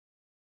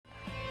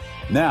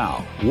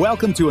Now,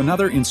 welcome to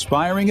another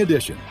inspiring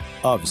edition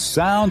of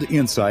Sound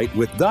Insight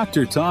with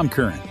Dr. Tom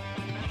Curran.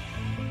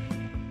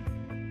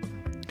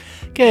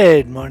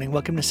 Good morning.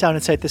 Welcome to Sound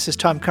Insight. This is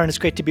Tom Curran. It's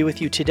great to be with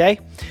you today.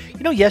 You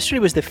know, yesterday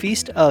was the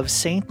feast of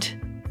Saint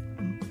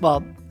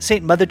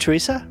Mother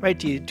Teresa, right?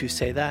 Do you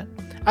say that?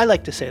 I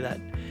like to say that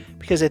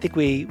because I think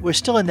we're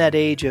still in that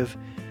age of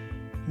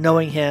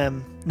knowing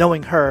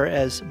her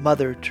as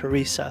Mother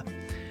Teresa.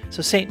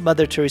 So Saint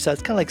Mother Teresa,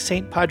 it's kind of like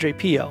Saint Padre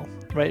Pio,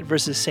 right?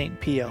 Versus Saint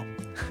Pio.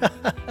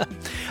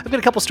 I've got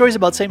a couple stories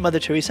about Saint Mother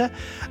Teresa.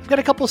 I've got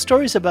a couple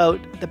stories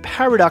about the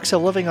paradox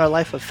of living our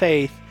life of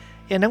faith.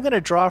 And I'm going to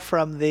draw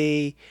from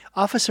the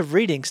Office of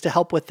Readings to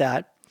help with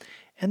that.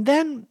 And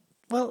then,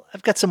 well,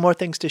 I've got some more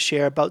things to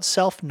share about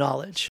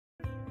self-knowledge.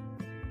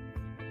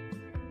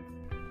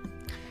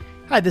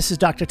 Hi, this is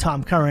Dr.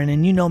 Tom Curran,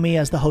 and you know me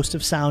as the host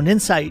of Sound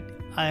Insight.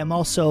 I am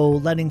also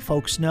letting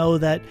folks know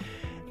that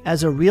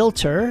as a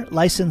realtor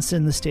licensed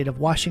in the state of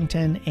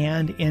Washington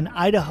and in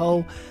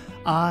Idaho,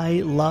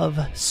 I love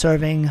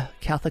serving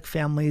Catholic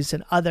families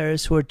and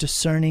others who are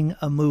discerning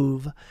a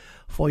move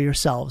for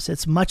yourselves.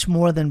 It's much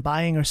more than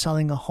buying or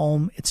selling a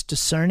home. It's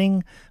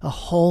discerning a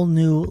whole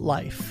new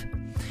life.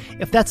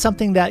 If that's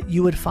something that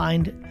you would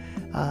find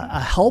a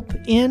help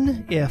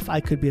in, if I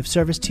could be of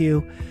service to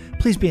you,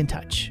 please be in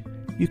touch.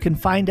 You can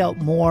find out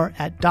more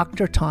at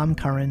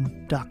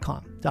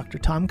drtomcurran.com.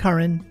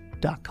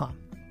 drtomcurran.com.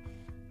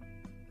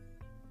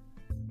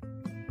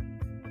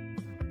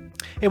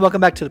 Hey,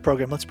 welcome back to the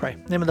program. Let's pray.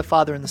 In the name of the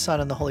Father, and the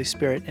Son, and the Holy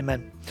Spirit.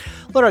 Amen.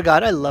 Lord our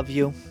God, I love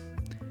you.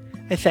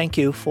 I thank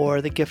you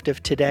for the gift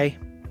of today.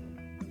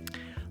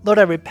 Lord,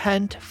 I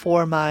repent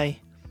for my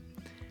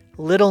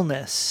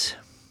littleness.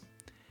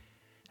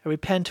 I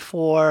repent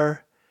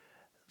for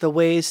the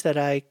ways that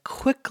I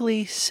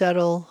quickly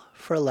settle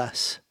for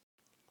less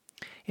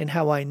in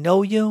how I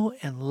know you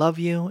and love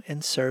you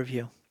and serve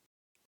you.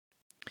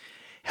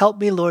 Help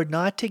me, Lord,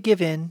 not to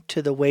give in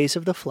to the ways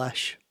of the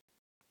flesh.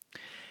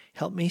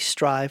 Help me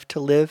strive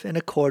to live in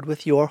accord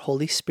with your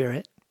Holy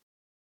Spirit.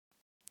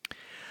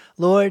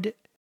 Lord,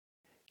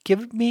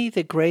 give me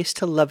the grace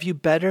to love you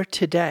better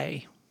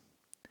today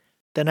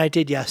than I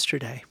did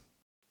yesterday.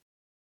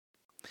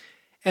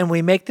 And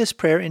we make this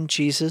prayer in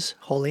Jesus'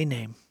 holy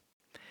name.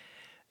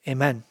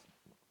 Amen. In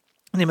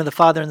the name of the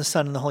Father, and the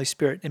Son, and the Holy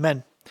Spirit.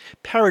 Amen.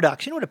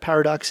 Paradox. You know what a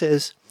paradox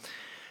is?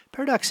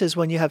 Paradox is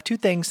when you have two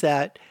things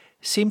that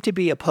seem to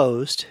be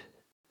opposed,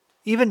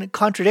 even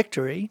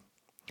contradictory,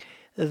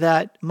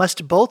 that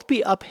must both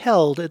be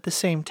upheld at the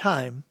same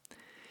time.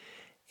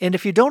 And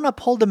if you don't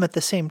uphold them at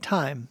the same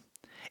time,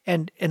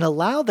 and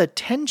allow the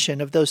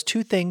tension of those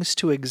two things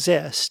to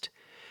exist,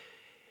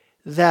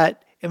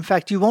 that, in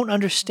fact, you won't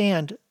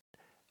understand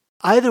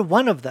either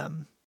one of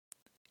them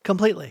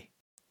completely,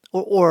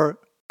 or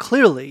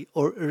clearly,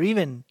 or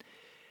even,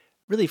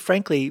 really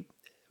frankly,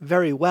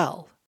 very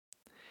well.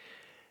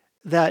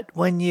 That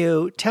when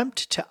you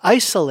attempt to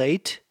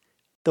isolate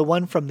the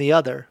one from the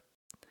other,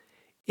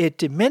 it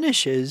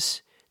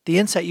diminishes the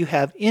insight you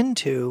have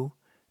into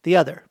the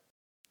other.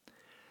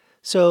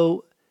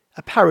 So,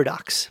 a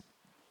paradox.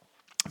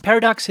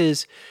 Paradox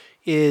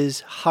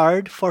is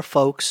hard for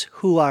folks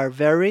who are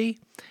very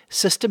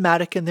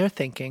systematic in their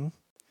thinking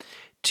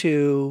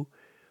to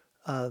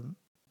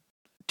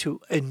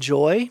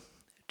enjoy,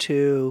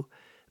 to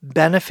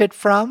benefit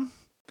from,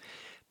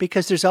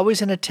 because there's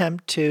always an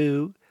attempt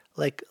to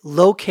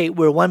locate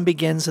where one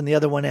begins and the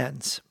other one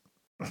ends.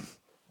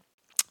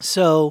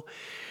 So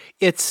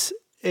it's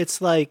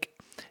like,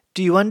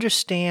 do you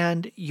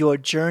understand your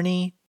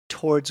journey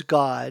towards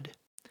God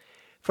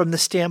from the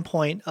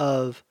standpoint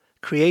of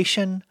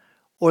creation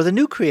or the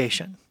new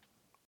creation?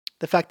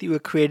 The fact that you were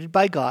created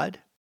by God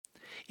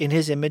in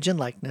his image and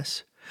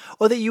likeness,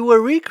 or that you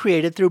were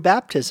recreated through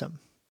baptism.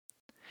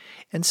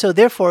 And so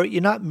therefore,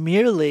 you're not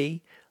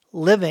merely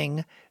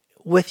living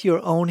with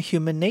your own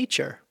human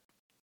nature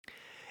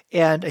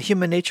and a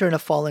human nature in a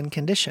fallen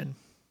condition.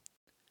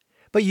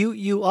 But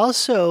you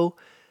also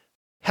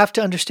have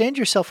to understand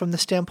yourself from the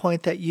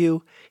standpoint that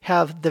you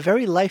have the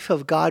very life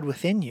of God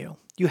within you.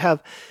 You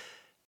have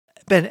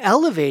been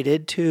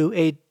elevated to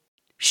a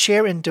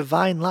share in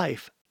divine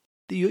life.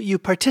 You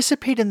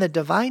participate in the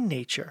divine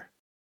nature,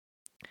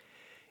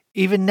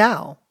 even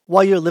now,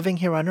 while you're living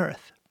here on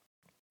earth.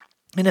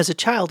 And as a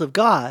child of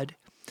God,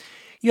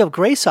 you have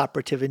grace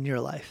operative in your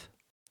life.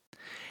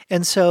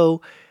 And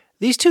so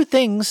these two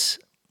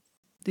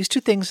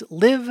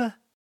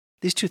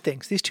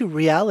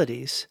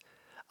realities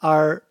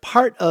are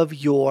part of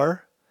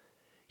your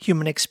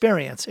human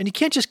experience. And you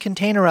can't just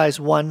containerize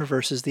one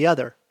versus the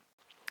other.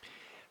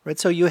 Right?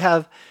 So you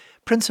have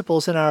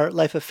principles in our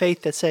life of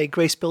faith that say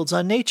grace builds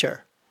on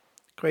nature.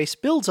 Grace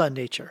builds on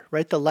nature,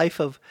 right? The life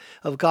of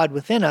God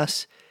within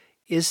us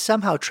is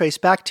somehow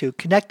traced back to,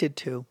 connected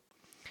to,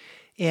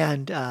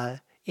 and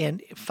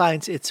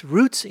finds its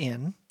roots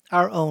in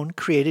our own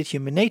created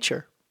human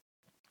nature.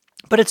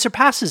 But it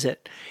surpasses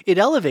it. It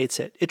elevates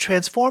it. It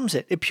transforms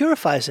it. It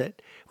purifies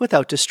it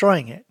without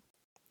destroying it.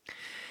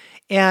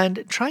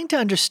 And trying to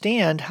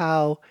understand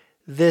how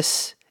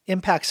this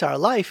impacts our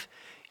life,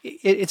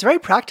 it's very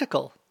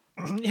practical.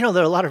 There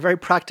are a lot of very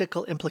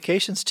practical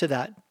implications to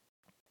that.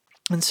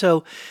 And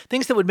so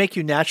things that would make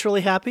you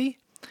naturally happy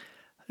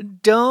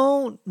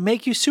don't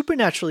make you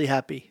supernaturally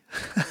happy.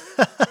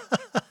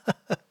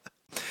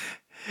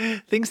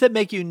 Things that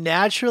make you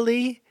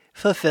naturally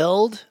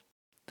fulfilled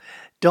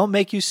don't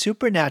make you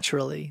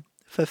supernaturally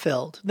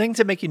fulfilled. Things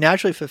that make you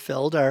naturally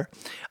fulfilled are,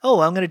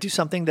 I'm going to do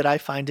something that I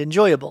find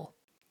enjoyable.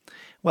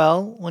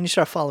 Well, when you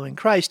start following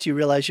Christ, you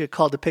realize you're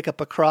called to pick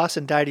up a cross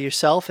and die to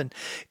yourself and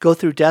go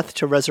through death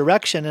to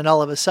resurrection. And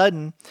all of a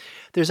sudden,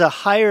 there's a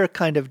higher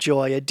kind of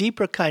joy, a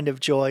deeper kind of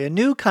joy, a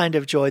new kind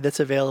of joy that's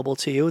available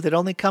to you that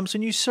only comes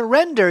when you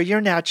surrender your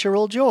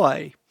natural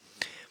joy.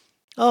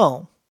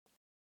 Oh,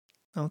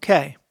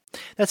 okay.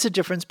 That's the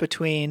difference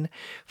between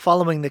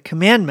following the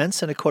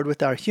commandments in accord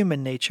with our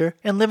human nature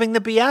and living the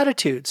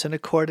Beatitudes in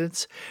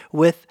accordance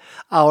with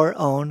our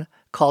own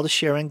call to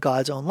share in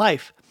God's own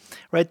life.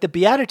 Right? The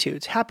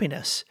Beatitudes,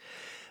 happiness.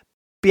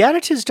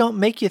 Beatitudes don't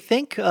make you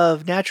think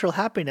of natural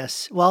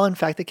happiness. Well, in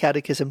fact, the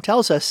Catechism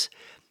tells us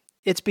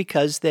it's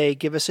because they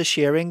give us a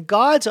share in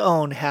God's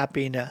own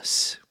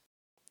happiness.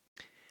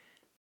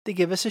 They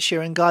give us a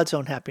share in God's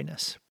own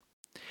happiness.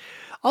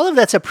 All of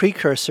that's a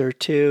precursor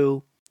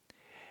to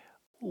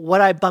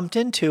what I bumped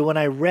into when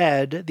I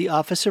read the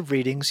Office of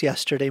Readings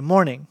yesterday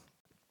morning.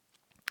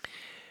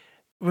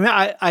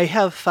 I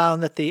have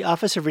found that the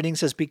Office of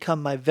Readings has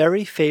become my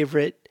very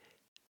favorite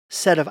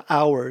set of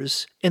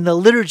hours in the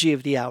liturgy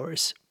of the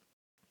hours.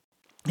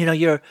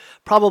 You're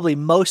probably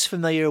most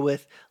familiar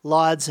with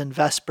lauds and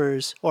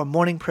vespers or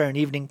morning prayer and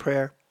evening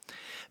prayer.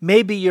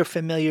 Maybe you're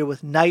familiar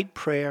with night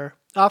prayer.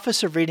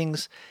 Office of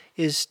Readings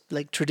is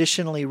like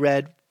traditionally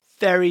read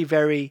very,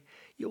 very,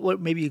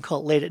 what maybe you call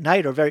it late at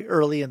night or very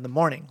early in the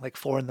morning, like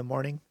 4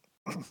 a.m.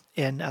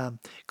 in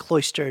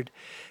cloistered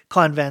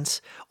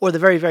convents, or the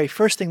very, very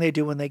first thing they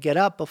do when they get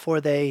up before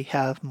they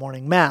have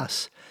morning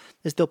mass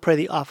is they'll pray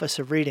the Office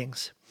of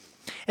Readings.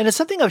 And it's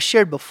something I've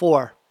shared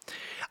before.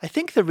 I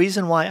think the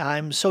reason why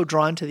I'm so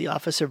drawn to the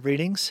Office of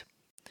Readings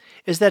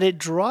is that it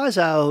draws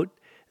out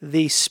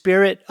the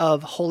spirit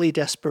of holy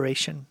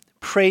desperation,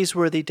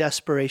 praiseworthy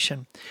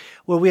desperation,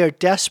 where we are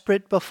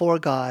desperate before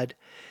God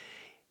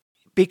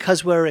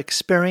because we're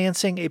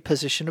experiencing a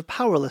position of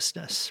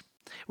powerlessness.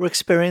 We're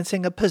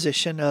experiencing a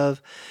position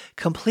of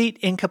complete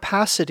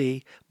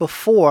incapacity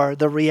before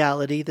the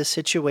reality, the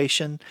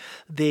situation,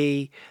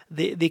 the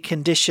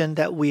condition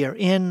that we are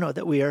in or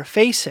that we are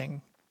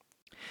facing.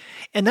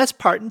 And that's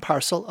part and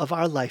parcel of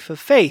our life of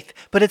faith.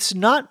 But it's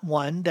not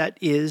one that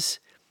is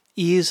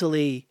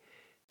easily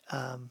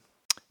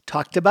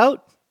talked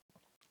about.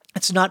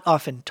 It's not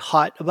often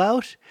taught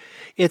about.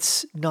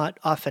 It's not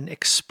often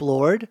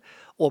explored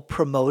or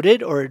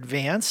promoted or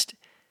advanced.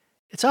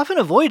 It's often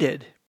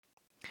avoided.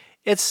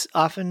 It's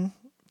often,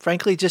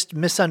 frankly, just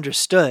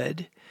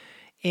misunderstood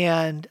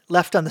and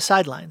left on the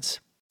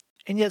sidelines.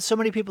 And yet so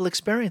many people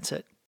experience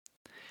it.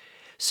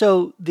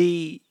 So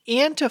the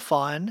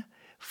antiphon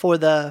for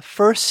the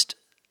first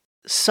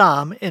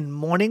psalm in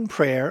morning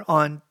prayer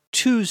on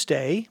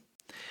Tuesday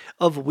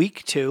of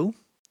week 2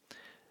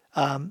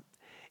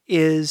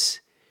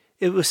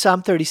 it was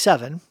Psalm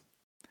 37.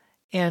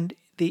 And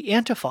the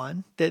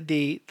antiphon,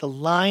 the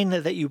line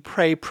that you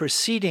pray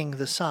preceding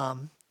the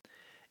psalm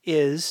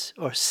is,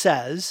 or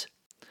says,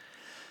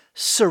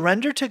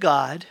 surrender to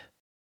God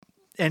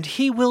and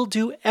He will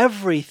do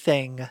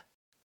everything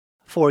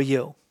for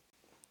you.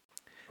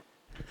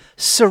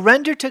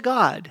 Surrender to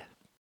God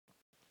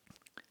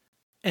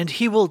and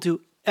He will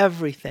do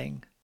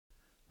everything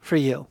for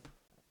you.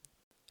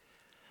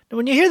 Now,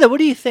 when you hear that, what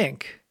do you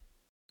think?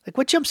 Like,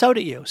 what jumps out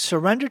at you?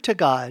 Surrender to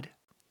God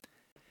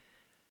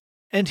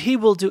and He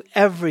will do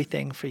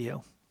everything for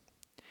you.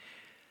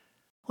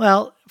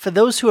 Well, for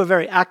those who are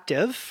very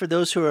active, for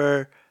those who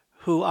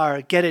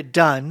are get it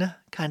done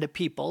kind of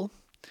people,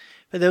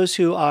 for those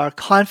who are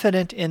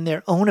confident in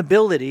their own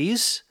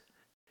abilities,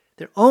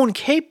 their own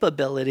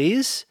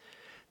capabilities,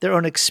 their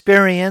own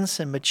experience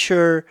and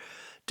mature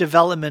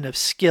development of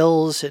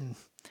skills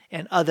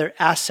and other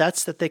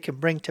assets that they can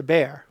bring to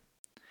bear.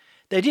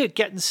 The idea of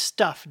getting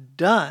stuff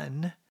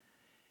done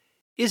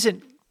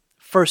isn't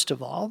first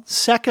of all,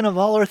 second of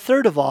all, or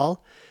third of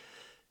all,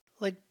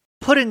 like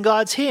put in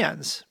God's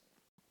hands.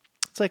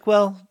 It's like,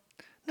 well,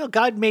 no,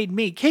 God made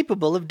me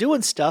capable of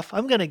doing stuff.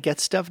 I'm going to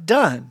get stuff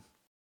done.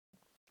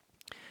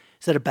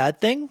 Is that a bad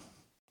thing?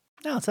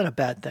 No, it's not a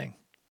bad thing.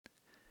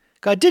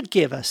 God did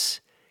give us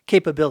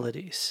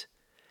capabilities.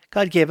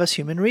 God gave us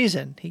human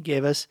reason. He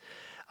gave us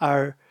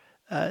our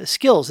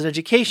skills and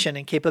education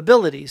and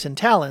capabilities and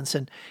talents,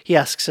 and He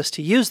asks us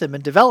to use them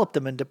and develop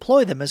them and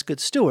deploy them as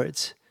good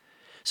stewards.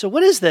 So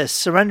what is this?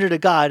 Surrender to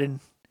God and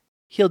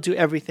He'll do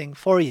everything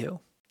for you.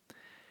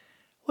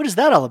 What is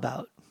that all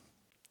about?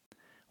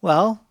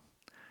 Well,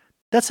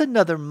 that's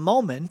another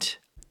moment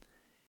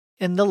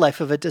in the life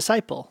of a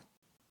disciple.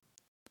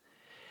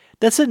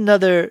 That's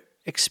another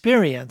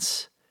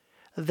experience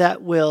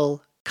that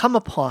will come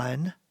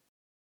upon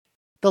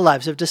the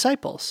lives of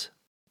disciples.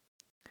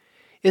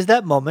 Is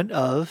that moment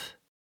of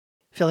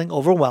feeling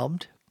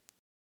overwhelmed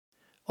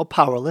or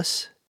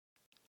powerless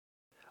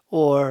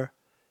or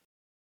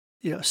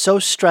so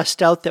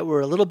stressed out that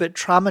we're a little bit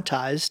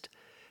traumatized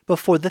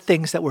before the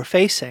things that we're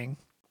facing.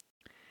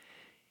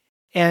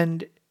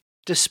 And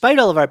despite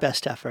all of our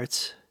best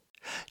efforts,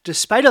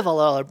 despite of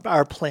all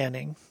our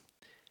planning,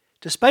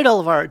 despite all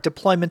of our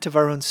deployment of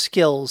our own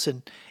skills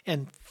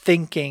and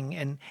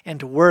thinking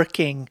and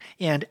working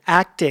and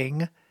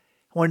acting,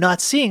 we're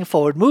not seeing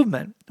forward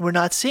movement. We're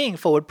not seeing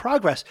forward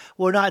progress.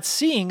 We're not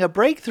seeing a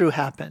breakthrough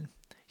happen.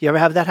 You ever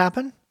have that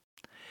happen?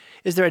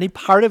 Is there any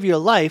part of your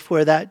life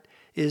where that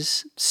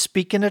is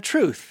speaking a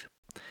truth?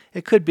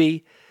 It could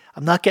be,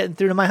 I'm not getting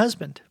through to my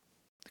husband.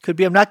 It could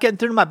be, I'm not getting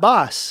through to my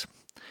boss.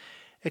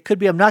 It could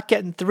be, I'm not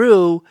getting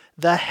through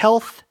the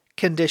health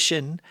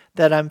condition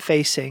that I'm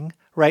facing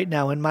right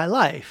now in my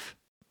life.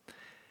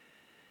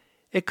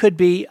 It could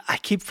be, I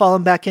keep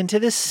falling back into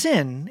this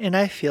sin and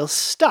I feel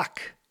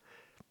stuck,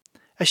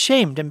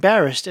 ashamed,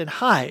 embarrassed, and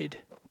hide.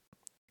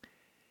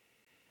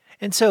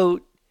 And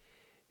so,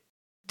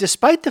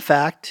 despite the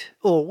fact,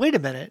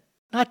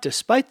 not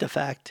despite the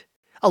fact,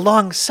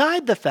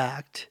 alongside the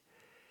fact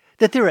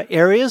that there are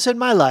areas in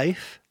my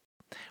life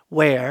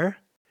where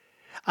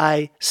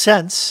I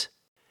sense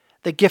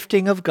the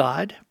gifting of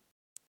God,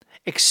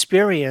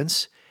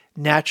 experience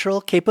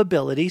natural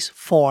capabilities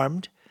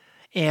formed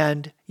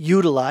and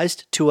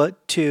utilized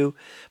to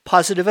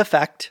positive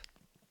effect.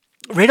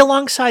 Right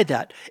alongside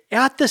that,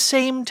 at the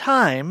same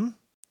time,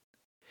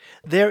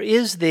 there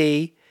is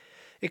the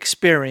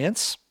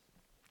experience,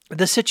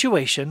 the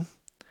situation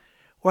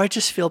where I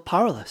just feel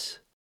powerless,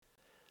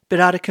 a bit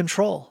out of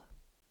control,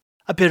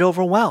 a bit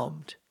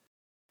overwhelmed,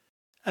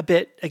 a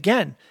bit,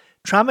 again,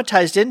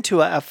 traumatized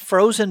into a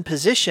frozen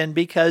position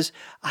because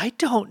I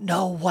don't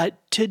know what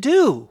to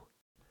do.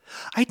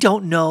 I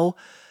don't know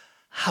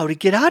how to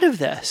get out of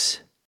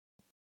this.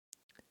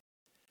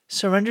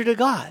 Surrender to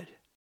God,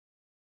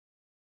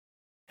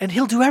 and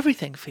He'll do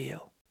everything for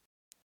you.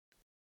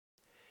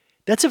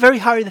 That's a very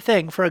hard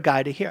thing for a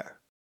guy to hear.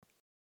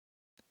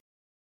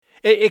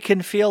 It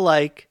can feel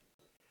like,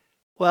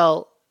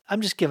 well,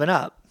 I'm just giving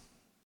up.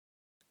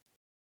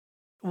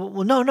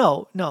 Well,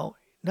 no.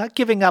 Not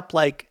giving up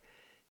like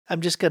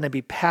I'm just going to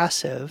be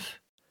passive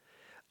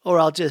or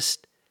I'll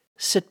just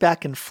sit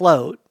back and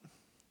float.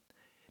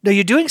 No,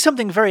 you're doing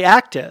something very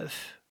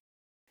active.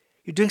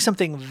 You're doing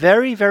something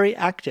very, very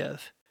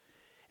active.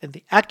 And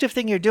the active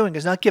thing you're doing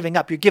is not giving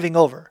up, you're giving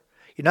over.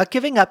 You're not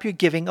giving up, you're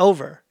giving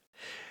over.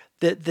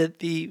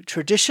 The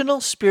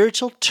traditional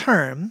spiritual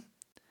term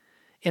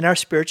in our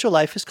spiritual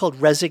life is called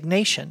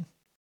resignation.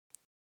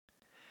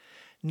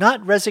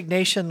 Not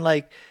resignation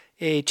like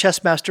a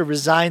chess master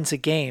resigns a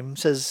game,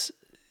 says,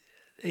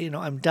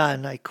 I'm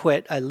done, I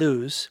quit, I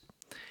lose.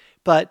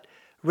 But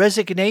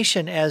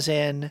resignation as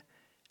in,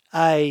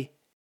 I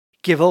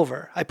give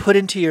over. I put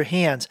into your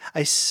hands.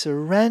 I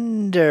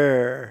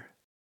surrender.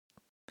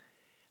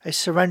 I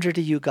surrender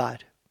to you,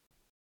 God.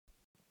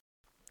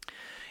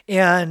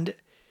 And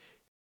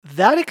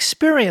that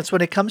experience,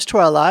 when it comes to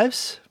our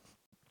lives,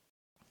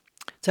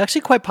 it's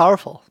actually quite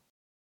powerful.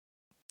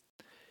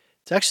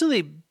 It's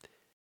actually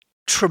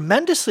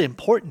tremendously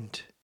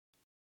important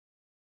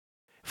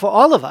for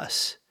all of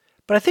us,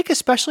 but I think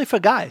especially for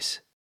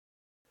guys.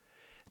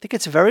 I think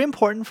it's very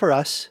important for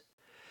us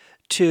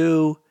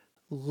to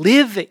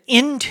live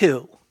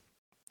into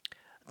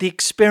the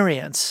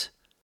experience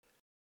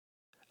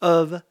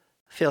of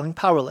feeling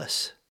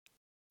powerless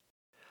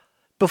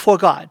before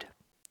God,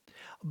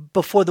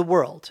 before the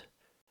world,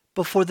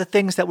 before the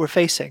things that we're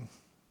facing.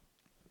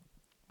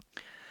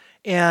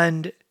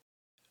 And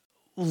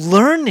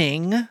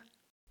learning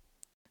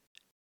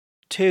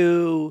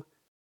to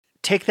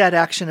take that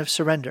action of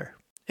surrender.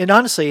 And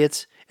honestly,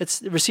 it's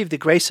receive the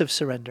grace of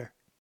surrender.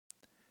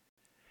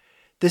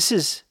 This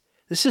is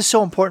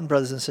so important,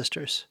 brothers and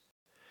sisters.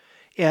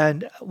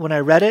 And when I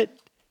read it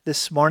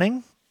this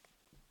morning,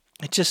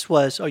 it just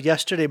was, or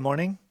yesterday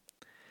morning,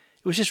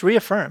 it was just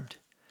reaffirmed.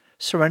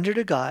 Surrender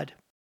to God,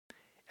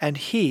 and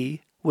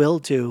He will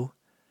do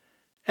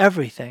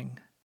everything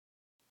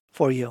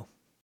for you.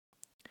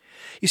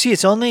 You see,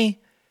 it's only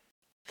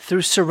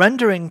through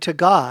surrendering to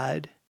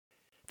God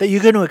that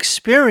you're going to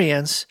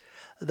experience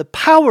the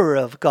power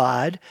of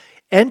God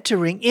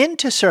entering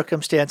into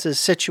circumstances,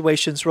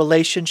 situations,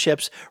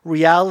 relationships,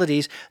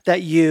 realities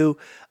that you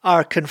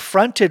are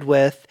confronted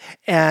with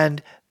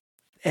and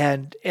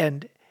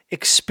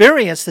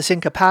experience this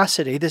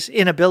incapacity, this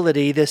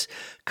inability, this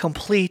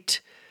complete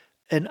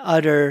and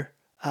utter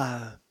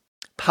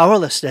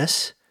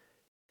powerlessness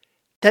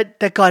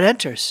that God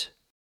enters,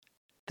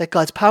 that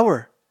God's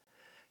power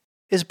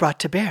is brought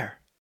to bear.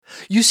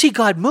 You see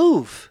God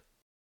move.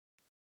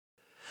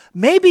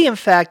 Maybe, in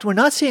fact, we're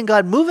not seeing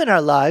God move in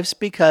our lives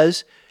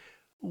because,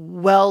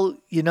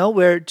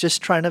 we're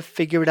just trying to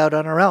figure it out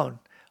on our own.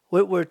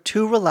 We're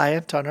too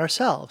reliant on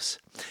ourselves.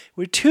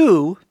 We're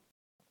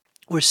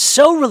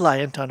so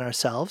reliant on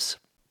ourselves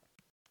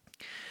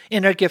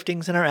in our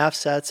giftings and our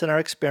assets and our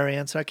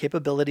experience and our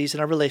capabilities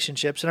and our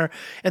relationships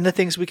and the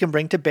things we can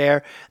bring to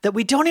bear that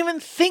we don't even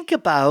think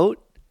about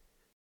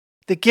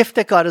the gift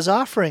that God is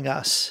offering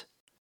us.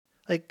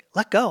 Like,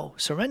 let go,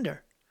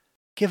 surrender.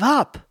 Give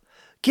up.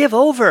 Give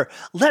over.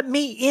 Let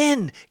me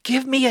in.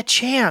 Give me a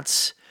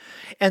chance.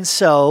 And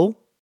so,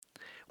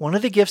 one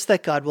of the gifts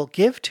that God will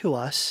give to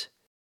us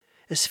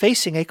is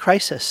facing a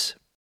crisis,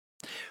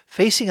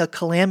 facing a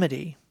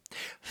calamity,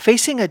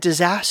 facing a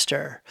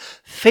disaster,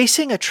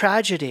 facing a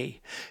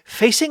tragedy,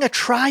 facing a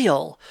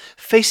trial,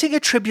 facing a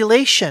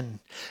tribulation,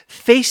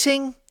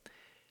 facing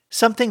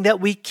something that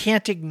we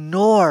can't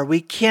ignore, we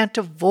can't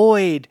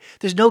avoid.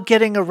 There's no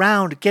getting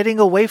around, getting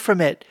away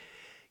from it.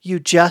 You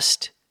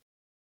just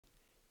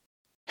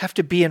have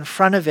to be in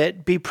front of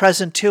it, be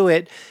present to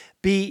it,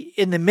 be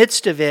in the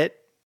midst of it,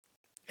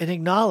 and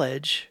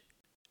acknowledge,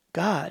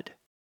 God,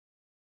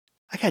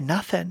 I got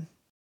nothing.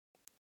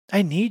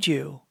 I need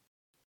you.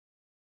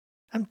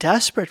 I'm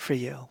desperate for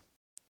you.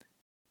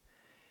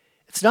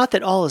 It's not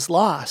that all is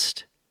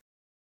lost.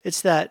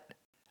 It's that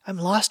I'm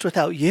lost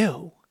without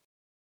you.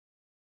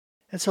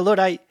 And so, Lord,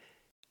 I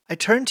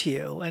turn to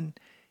you and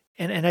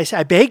I say,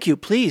 I beg you,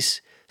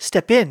 please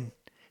step in,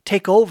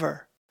 take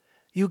over.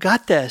 You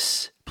got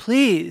this.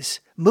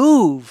 Please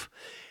move.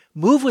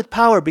 Move with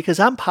power because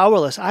I'm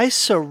powerless. I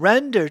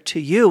surrender to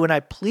you and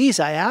I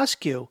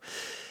ask you,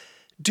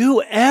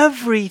 do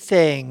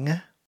everything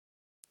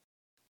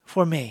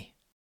for me.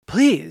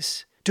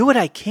 Please do what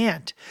I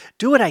can't.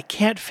 Do what I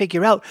can't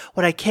figure out,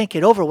 what I can't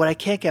get over, what I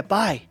can't get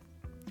by.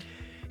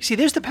 You see,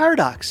 there's the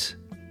paradox.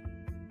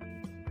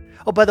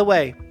 Oh, by the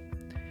way,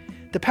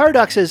 the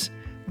paradox is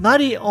not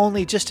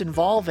only just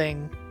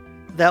involving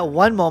that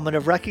one moment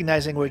of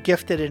recognizing we're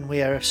gifted and we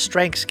have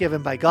strengths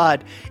given by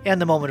God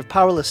and the moment of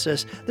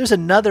powerlessness. There's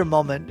another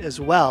moment as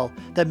well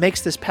that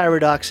makes this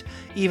paradox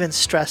even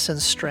stress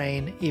and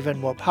strain even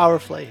more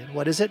powerfully. And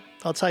what is it?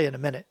 I'll tell you in a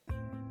minute.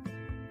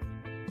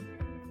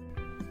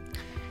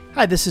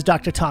 Hi, this is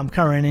Dr. Tom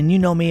Curran, and you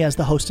know me as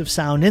the host of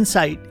Sound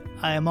Insight.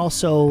 I am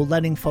also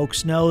letting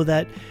folks know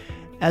that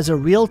as a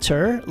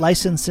realtor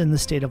licensed in the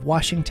state of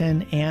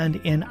Washington and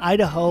in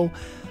Idaho,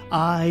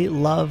 I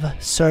love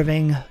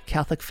serving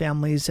Catholic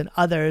families and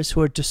others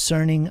who are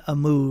discerning a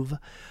move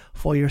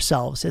for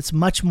yourselves. It's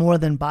much more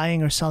than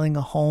buying or selling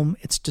a home.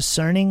 It's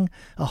discerning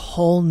a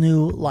whole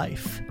new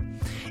life.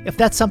 If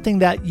that's something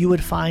that you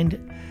would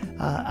find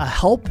a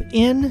help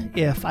in,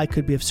 if I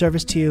could be of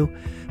service to you,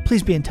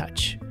 please be in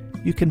touch.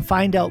 You can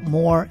find out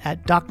more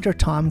at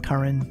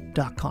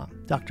drtomcurran.com.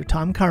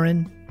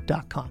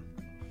 drtomcurran.com.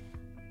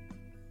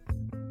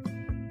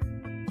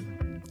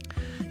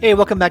 Hey,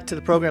 welcome back to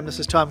the program. This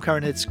is Tom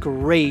Curran. It's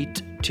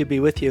great to be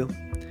with you.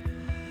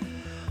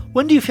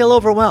 When do you feel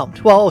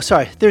overwhelmed? Well,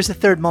 there's the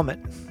third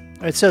moment.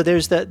 All right, so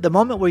there's the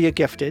moment where you're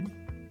gifted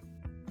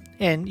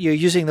and you're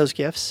using those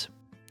gifts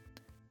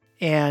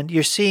and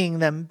you're seeing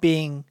them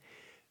being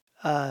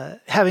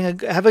having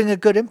a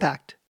good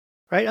impact.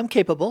 Right? I'm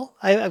capable.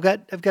 I've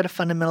got a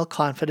fundamental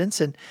confidence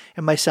in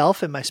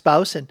myself and my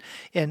spouse and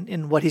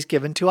in what he's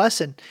given to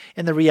us and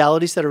the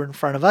realities that are in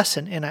front of us.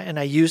 And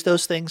I use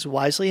those things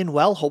wisely and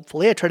well,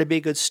 hopefully. I try to be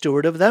a good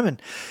steward of them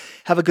and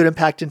have a good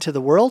impact into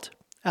the world.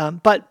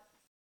 But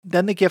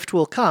then the gift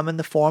will come in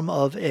the form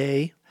of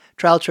a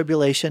trial,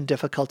 tribulation,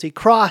 difficulty,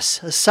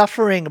 cross, a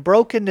suffering, a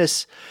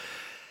brokenness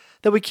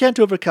that we can't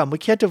overcome, we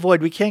can't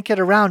avoid, we can't get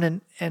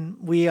around, and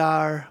we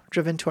are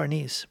driven to our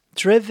knees.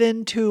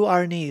 Driven to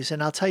our knees.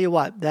 And I'll tell you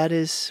what,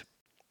 it's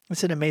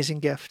an amazing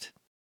gift.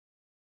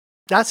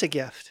 That's a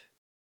gift.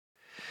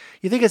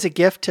 You think it's a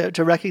gift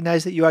to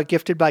recognize that you are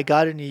gifted by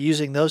God and you're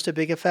using those to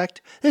big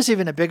effect? There's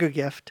even a bigger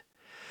gift.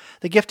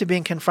 The gift of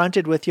being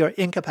confronted with your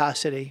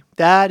incapacity.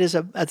 That's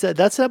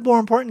a more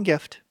important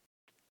gift.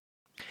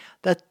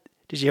 Did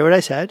you hear what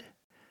I said?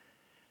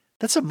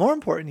 That's a more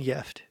important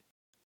gift.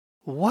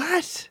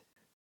 What?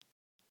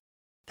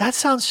 That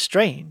sounds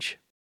strange.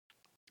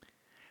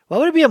 Why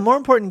would it be a more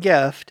important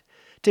gift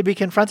to be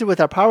confronted with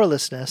our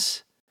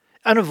powerlessness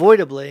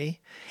unavoidably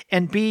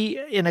and be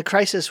in a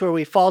crisis where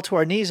we fall to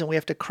our knees and we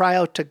have to cry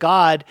out to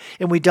God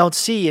and we don't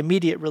see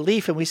immediate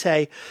relief and we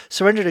say,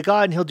 surrender to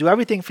God and he'll do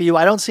everything for you.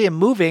 I don't see him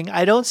moving.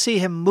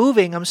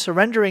 I'm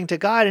surrendering to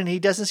God and he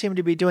doesn't seem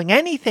to be doing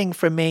anything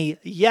for me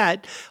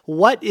yet.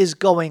 What is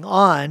going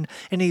on?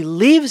 And he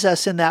leaves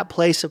us in that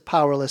place of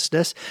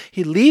powerlessness.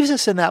 He leaves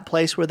us in that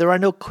place where there are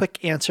no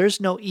quick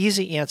answers, no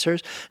easy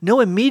answers, no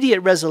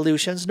immediate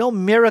resolutions, no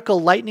miracle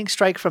lightning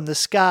strike from the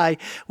sky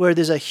where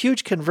there's a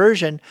huge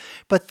conversion,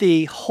 but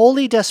the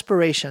holy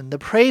desperation, the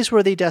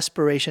praiseworthy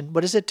desperation,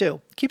 what does it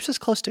do? It keeps us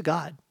close to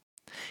God.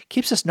 It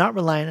keeps us not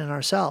relying on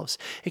ourselves.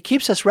 It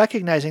keeps us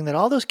recognizing that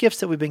all those gifts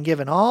that we've been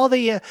given, all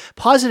the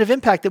positive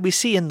impact that we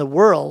see in the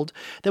world,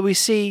 that we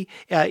see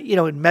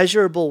in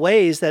measurable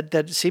ways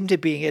that seem to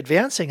be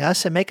advancing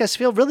us and make us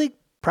feel really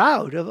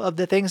proud of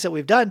the things that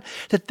we've done,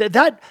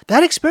 that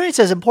experience,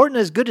 as important,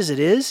 as good as it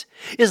is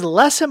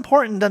less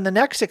important than the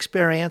next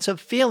experience of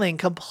feeling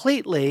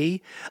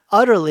completely,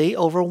 utterly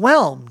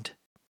overwhelmed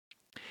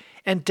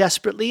and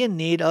desperately in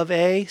need of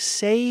a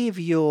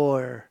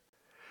Savior.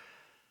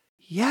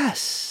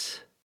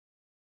 Yes,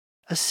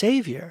 a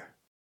Savior.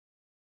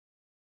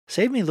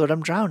 Save me, Lord,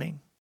 I'm drowning.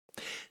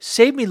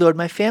 Save me, Lord,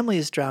 my family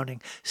is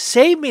drowning.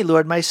 Save me,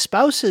 Lord, my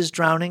spouse is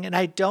drowning, and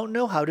I don't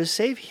know how to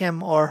save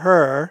him or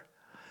her.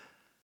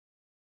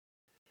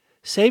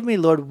 Save me,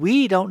 Lord.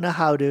 We don't know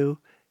how to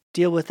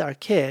deal with our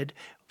kid.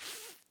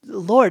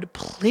 Lord,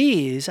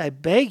 please, I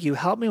beg you,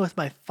 help me with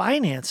my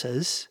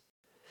finances.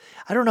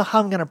 I don't know how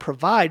I'm going to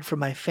provide for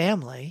my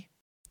family.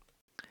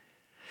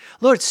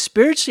 Lord,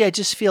 spiritually, I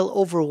just feel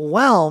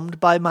overwhelmed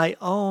by my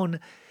own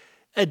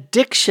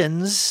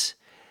addictions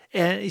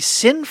and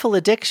sinful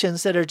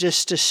addictions that are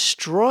just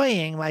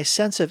destroying my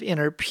sense of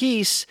inner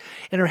peace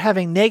and are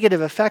having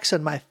negative effects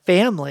on my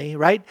family,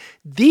 right?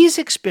 These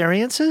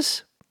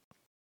experiences,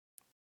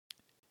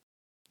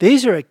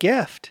 these are a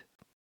gift.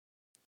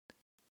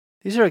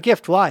 These are a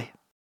gift. Why?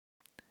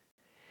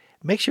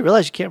 It makes you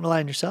realize you can't rely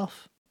on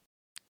yourself.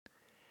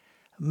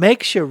 It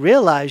makes you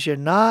realize you're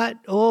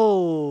not,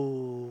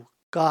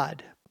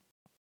 God.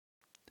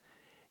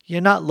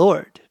 You're not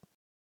Lord.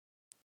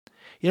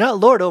 You're not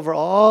Lord over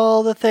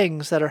all the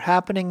things that are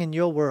happening in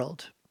your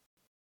world.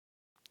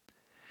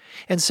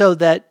 And so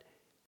that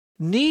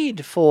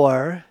need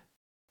for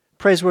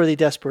praiseworthy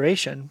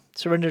desperation,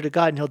 surrender to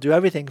God and He'll do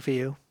everything for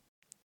you,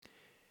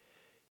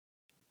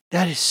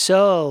 that is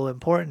so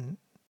important.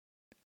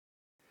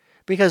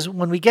 Because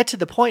when we get to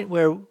the point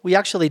where we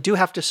actually do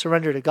have to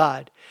surrender to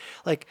God,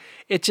 like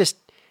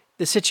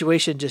the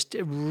situation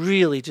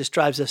really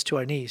drives us to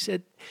our knees.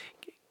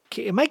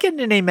 Am I getting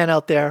an amen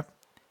out there?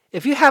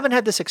 If you haven't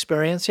had this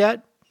experience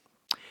yet,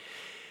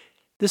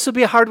 this will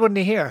be a hard one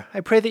to hear.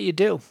 I pray that you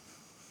do.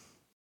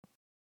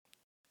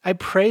 I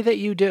pray that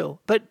you do.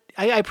 But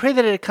I pray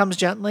that it comes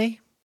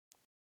gently,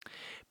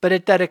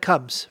 but that it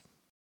comes.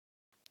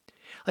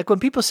 Like when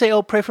people say,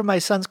 pray for my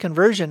son's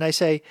conversion, I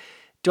say,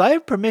 do I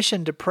have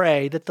permission to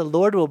pray that the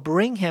Lord will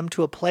bring him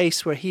to a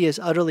place where he is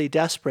utterly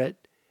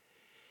desperate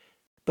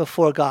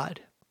before God?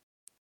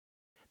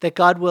 That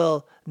God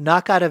will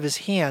knock out of his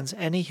hands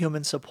any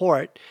human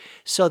support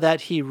so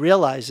that he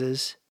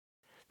realizes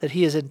that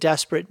he is in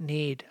desperate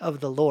need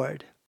of the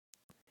Lord.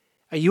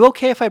 Are you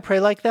okay if I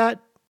pray like that?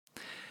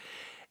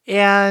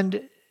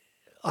 And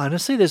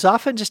honestly, there's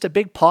often just a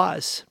big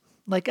pause.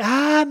 Like,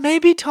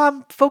 maybe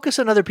Tom, focus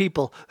on other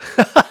people.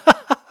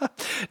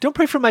 Don't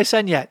pray for my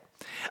son yet.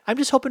 I'm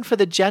just hoping for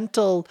the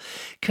gentle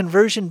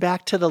conversion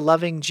back to the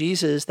loving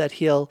Jesus, that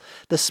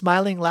the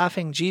smiling,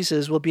 laughing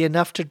Jesus will be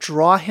enough to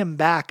draw him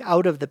back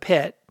out of the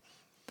pit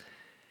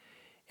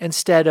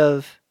instead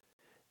of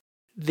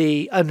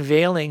the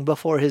unveiling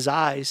before his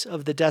eyes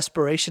of the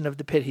desperation of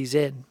the pit he's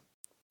in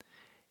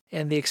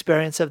and the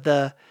experience of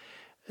the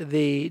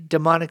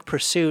demonic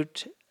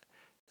pursuit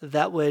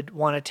that would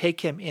want to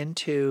take him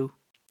into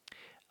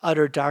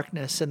utter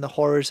darkness and the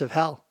horrors of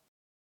hell.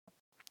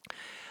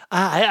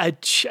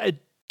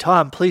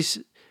 Tom, please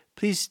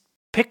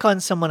pick on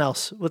someone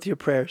else with your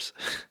prayers,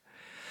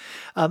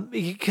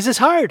 because it's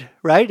hard,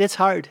 right? It's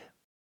hard,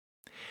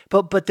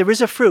 but there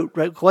is a fruit,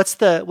 right? What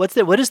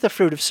is the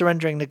fruit of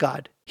surrendering to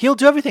God? He'll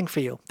do everything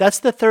for you. That's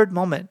the third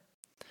moment.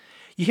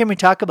 You hear me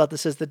talk about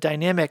this as the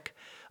dynamic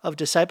of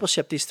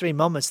discipleship. These three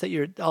moments that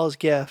you're all His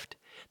gift,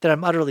 that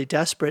I'm utterly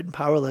desperate and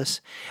powerless,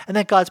 and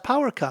that God's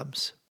power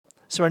comes.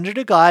 Surrender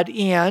to God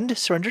and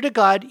surrender to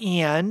God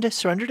and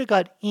surrender to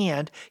God,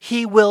 and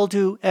He will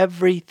do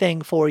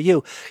everything for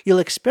you. You'll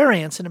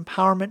experience an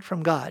empowerment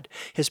from God,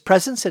 His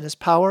presence and His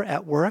power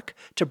at work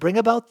to bring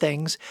about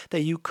things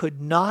that you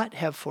could not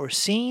have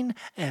foreseen,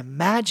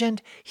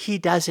 imagined. He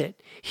does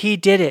it. He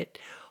did it.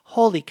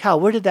 Holy cow,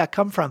 where did that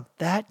come from?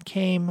 That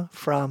came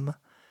from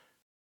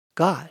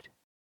God.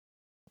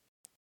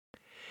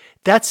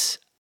 That's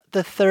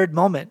the third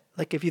moment.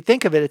 Like if you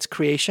think of it, it's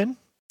creation.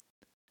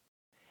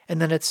 And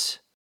then it's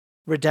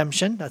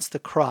redemption, that's the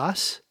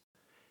cross.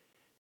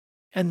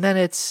 And then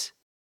it's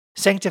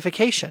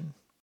sanctification.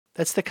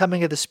 That's the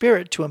coming of the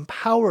Spirit to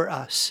empower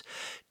us,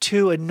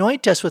 to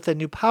anoint us with a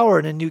new power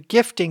and a new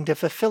gifting to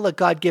fulfill a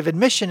God-given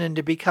mission and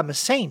to become a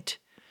saint.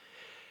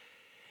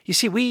 You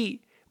see,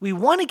 we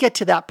want to get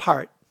to that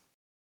part.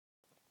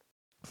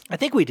 I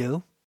think we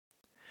do.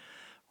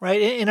 Right?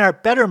 In our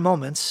better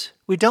moments,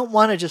 we don't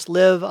want to just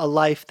live a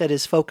life that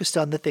is focused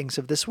on the things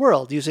of this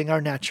world, using our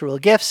natural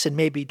gifts and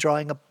maybe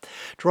drawing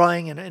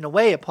in a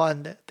way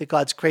upon the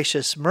God's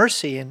gracious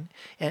mercy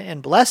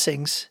and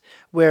blessings,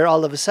 where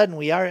all of a sudden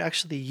we are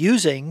actually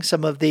using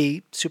some of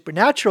the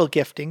supernatural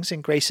giftings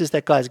and graces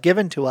that God's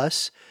given to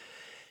us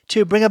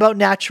to bring about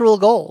natural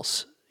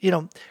goals,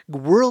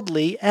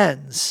 worldly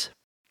ends,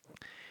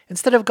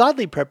 instead of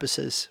godly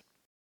purposes.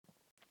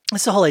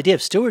 That's the whole idea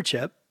of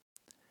stewardship.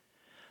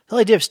 The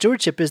whole idea of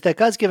stewardship is that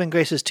God's given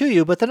graces to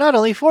you, but they're not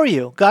only for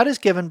you. God has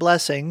given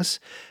blessings,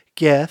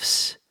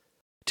 gifts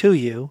to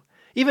you,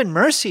 even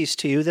mercies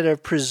to you that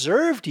have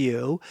preserved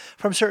you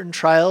from certain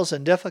trials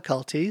and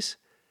difficulties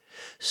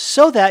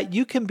so that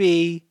you can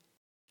be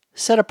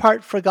set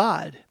apart for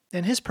God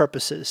and His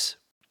purposes.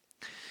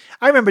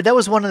 I remember that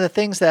was one of the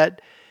things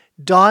that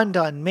dawned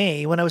on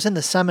me when I was in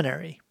the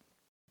seminary.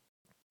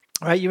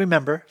 All right, you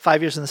remember,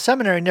 5 years in the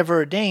seminary, never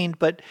ordained,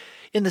 but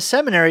in the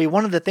seminary,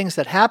 one of the things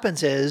that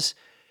happens is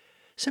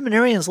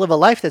seminarians live a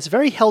life that's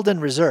very held in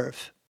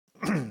reserve.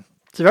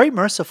 It's a very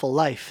merciful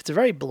life. It's a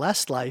very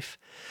blessed life.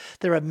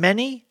 There are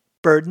many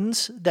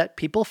burdens that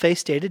people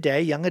face day to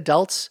day, young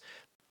adults,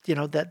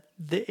 that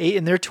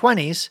in their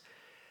 20s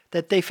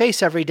that they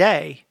face every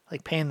day,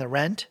 like paying the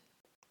rent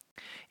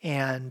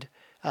and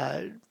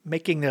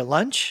making their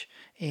lunch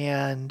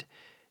and,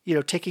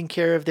 taking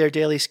care of their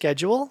daily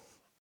schedule.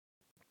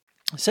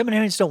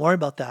 Seminarians don't worry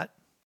about that.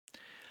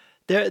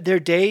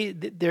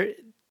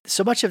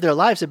 So much of their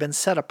lives have been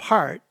set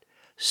apart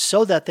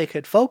so that they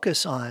could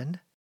focus on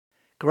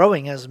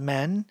growing as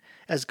men,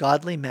 as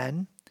godly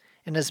men,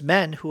 and as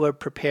men who are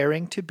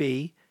preparing to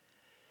be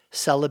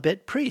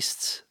celibate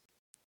priests.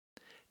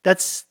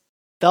 That's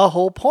the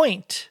whole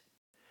point,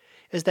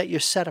 is that you're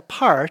set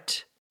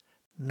apart,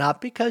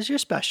 not because you're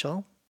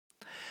special,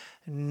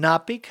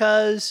 not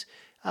because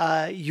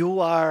you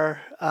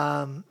are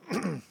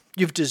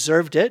you've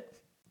deserved it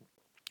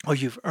or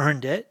you've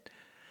earned it.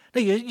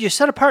 No, you're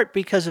set apart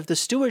because of the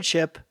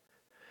stewardship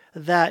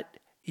that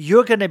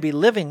you're going to be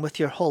living with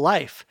your whole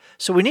life.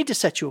 So we need to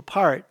set you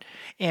apart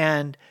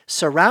and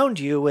surround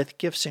you with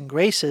gifts and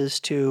graces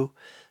to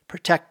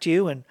protect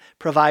you and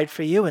provide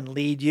for you and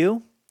lead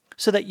you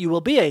so that you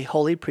will be a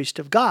holy priest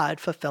of God,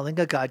 fulfilling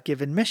a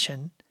God-given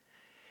mission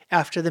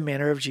after the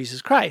manner of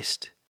Jesus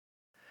Christ.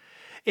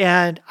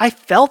 And I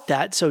felt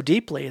that so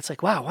deeply. It's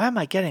like, wow, why am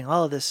I getting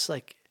all of this,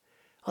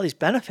 all these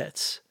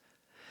benefits?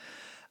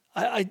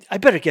 I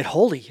better get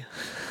holy.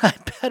 I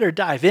better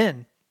dive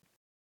in.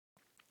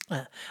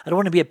 I don't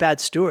want to be a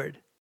bad steward.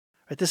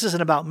 Right? This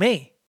isn't about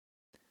me.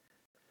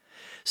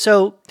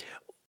 So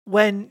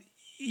when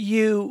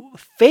you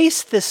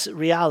face this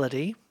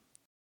reality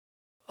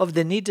of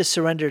the need to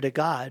surrender to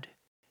God,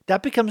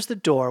 that becomes the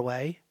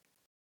doorway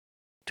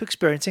to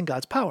experiencing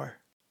God's power.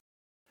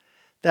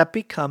 That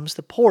becomes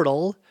the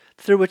portal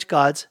through which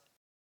God's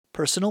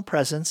personal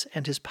presence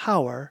and his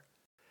power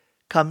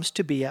comes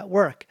to be at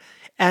work.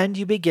 And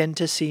you begin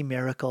to see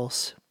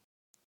miracles,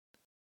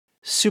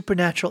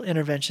 supernatural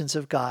interventions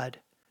of God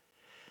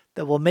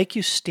that will make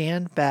you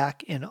stand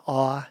back in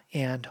awe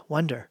and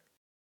wonder.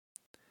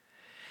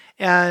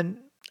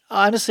 And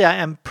honestly, I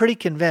am pretty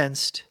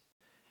convinced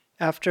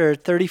after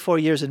 34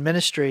 years in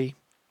ministry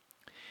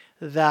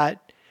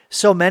that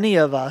so many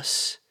of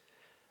us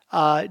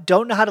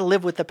don't know how to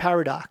live with the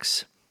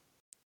paradox.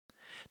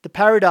 The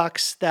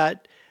paradox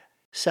that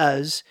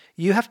says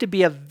you have to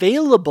be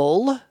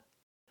available,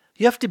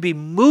 you have to be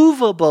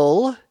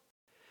movable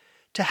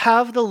to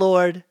have the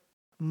Lord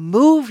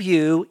move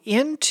you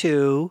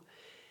into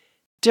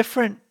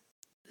different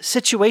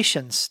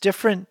situations,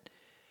 different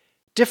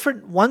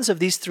ones of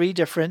these three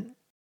different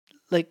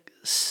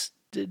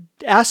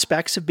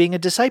aspects of being a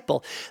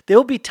disciple. There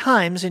will be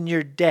times in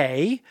your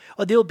day,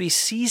 or there will be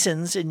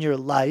seasons in your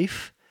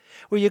life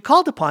where you're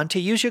called upon to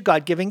use your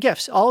God-given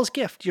gifts. All is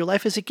gift. Your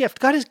life is a gift.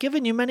 God has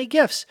given you many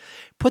gifts.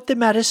 Put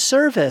them at his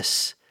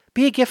service.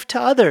 Be a gift to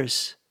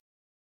others,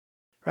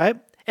 right?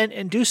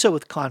 And do so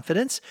with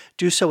confidence.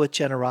 Do so with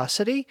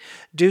generosity.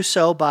 Do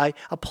so by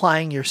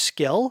applying your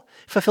skill.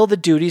 Fulfill the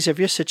duties of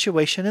your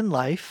situation in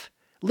life.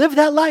 Live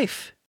that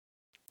life.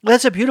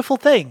 That's a beautiful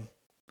thing.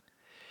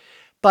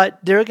 But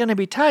there are going to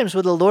be times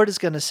where the Lord is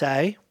going to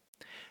say,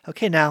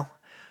 okay, now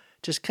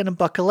just kind of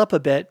buckle up a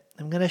bit.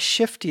 I'm going to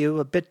shift you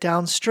a bit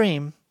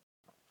downstream.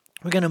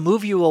 We're going to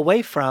move you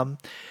away from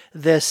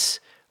this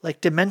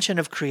dimension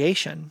of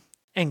creation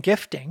and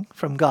gifting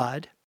from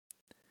God.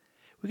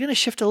 We're going to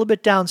shift a little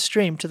bit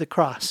downstream to the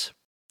cross.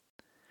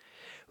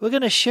 We're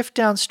going to shift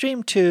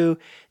downstream to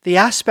the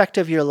aspect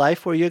of your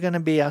life where you're going to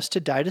be asked to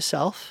die to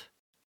self,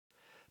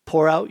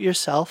 pour out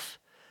yourself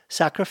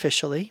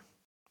sacrificially,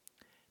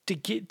 to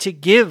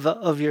give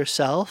of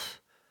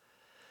yourself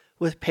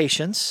with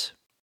patience,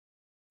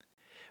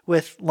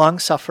 with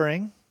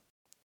long-suffering,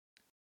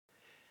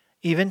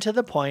 even to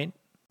the point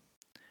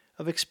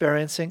of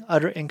experiencing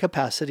utter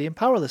incapacity and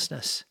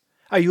powerlessness.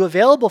 Are you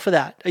available for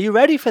that? Are you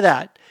ready for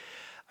that?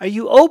 Are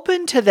you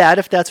open to that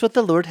if that's what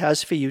the Lord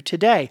has for you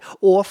today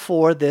or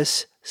for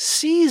this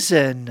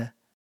season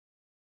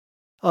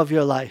of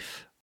your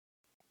life?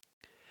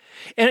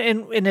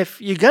 And if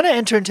you're going to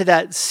enter into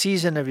that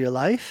season of your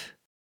life,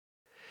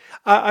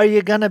 are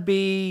you going to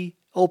be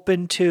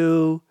open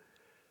to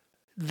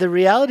the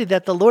reality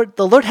that the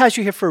Lord has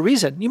you here for a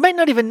reason? You might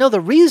not even know the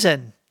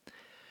reason,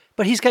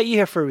 but he's got you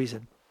here for a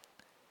reason.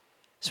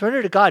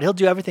 Surrender to God. He'll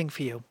do everything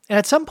for you. And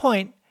at some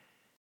point,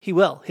 he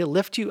will. He'll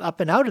lift you up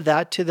and out of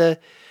that to the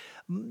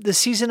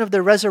season of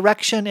the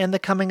resurrection and the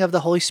coming of the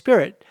Holy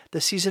Spirit, the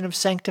season of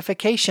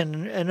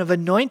sanctification and of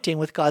anointing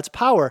with God's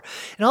power.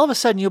 And all of a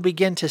sudden you'll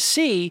begin to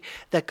see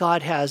that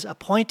God has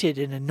appointed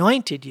and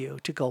anointed you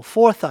to go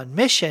forth on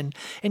mission.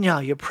 And now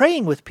you're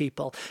praying with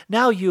people.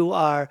 Now you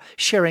are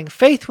sharing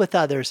faith with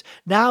others.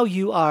 Now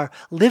you are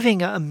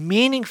living a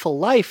meaningful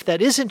life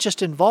that isn't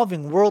just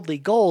involving worldly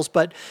goals,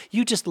 but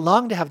you just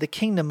long to have the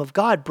kingdom of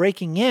God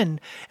breaking in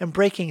and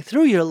breaking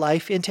through your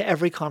life into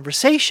every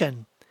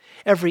conversation,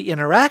 every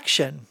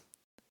interaction.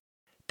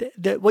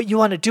 What you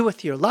want to do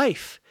with your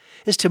life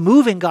is to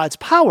move in God's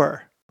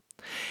power.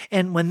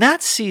 And when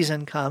that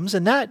season comes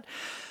and that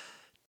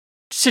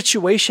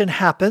situation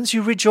happens,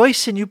 you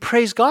rejoice and you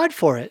praise God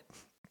for it.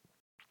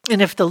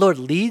 And if the Lord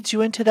leads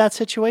you into that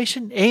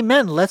situation,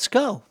 amen, let's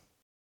go.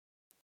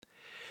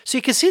 So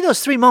you can see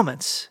those three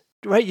moments,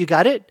 right? You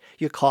got it?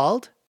 You're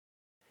called,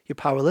 you're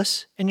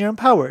powerless, and you're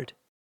empowered.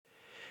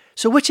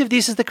 So which of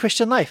these is the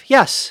Christian life?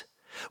 Yes.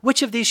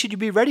 Which of these should you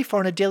be ready for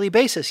on a daily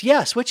basis?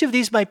 Yes. Which of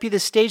these might be the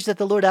stage that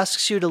the Lord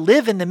asks you to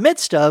live in the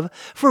midst of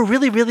for a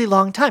really, really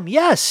long time?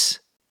 Yes.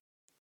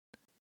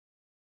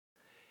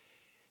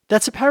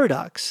 That's a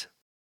paradox.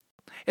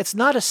 It's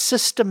not a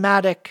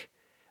systematic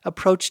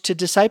approach to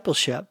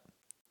discipleship.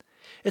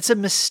 It's a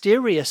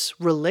mysterious,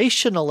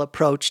 relational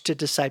approach to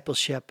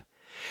discipleship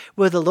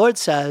where the Lord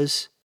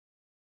says,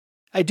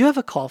 I do have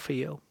a call for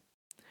you.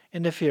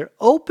 And if you're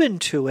open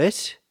to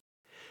it,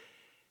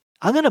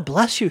 I'm going to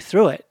bless you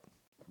through it.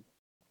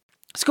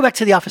 Let's go back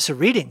to the office of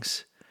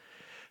readings.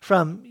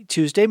 From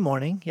Tuesday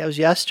morning, it was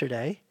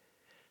yesterday,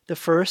 the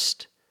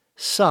first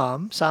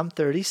Psalm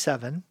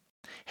 37,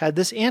 had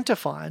this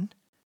antiphon,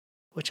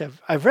 which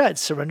I've read,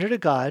 surrender to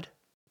God,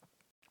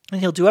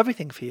 and he'll do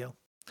everything for you.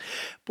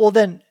 Well,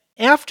 then,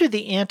 after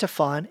the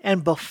antiphon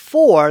and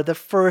before the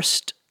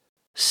first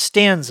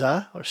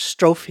stanza or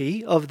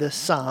strophe of the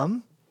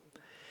psalm,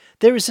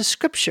 there is a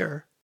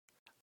scripture.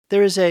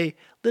 There is a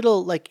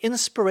little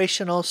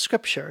inspirational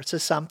scripture. It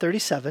says Psalm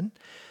 37,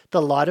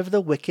 the lot of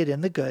the wicked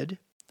and the good.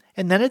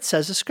 And then it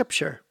says a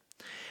scripture,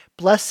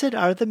 blessed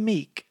are the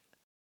meek,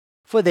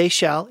 for they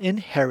shall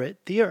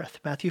inherit the earth.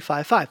 Matthew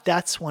 5:5.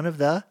 That's one of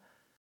the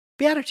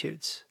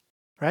Beatitudes,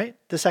 right?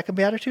 The second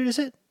Beatitude, is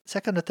it?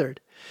 Second or third?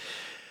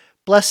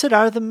 Blessed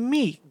are the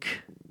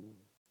meek,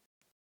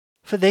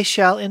 for they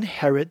shall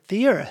inherit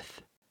the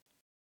earth.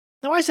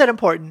 Now, why is that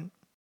important?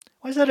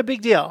 Why is that a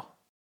big deal?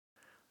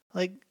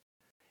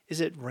 Is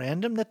it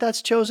random that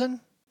that's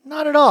chosen?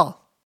 Not at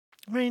all.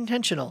 Very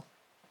intentional.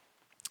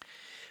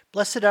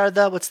 Blessed are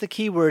the, what's the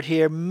key word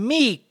here?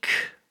 Meek.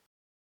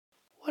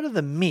 What are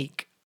the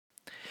meek?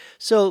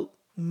 So,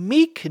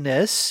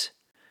 meekness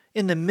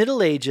in the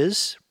Middle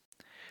Ages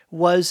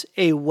was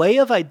a way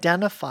of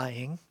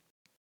identifying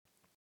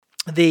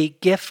the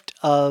gift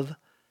of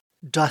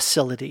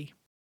docility.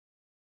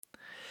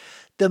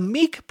 The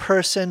meek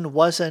person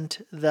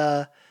wasn't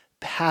the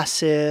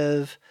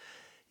passive,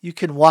 you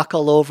can walk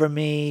all over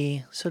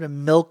me, sort of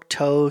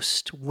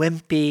milquetoast,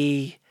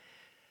 wimpy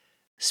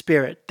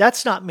spirit.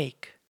 That's not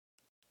meek.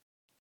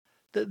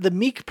 The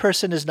meek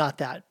person is not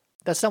that.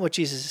 That's not what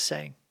Jesus is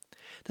saying.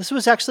 This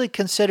was actually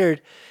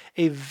considered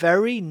a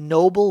very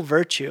noble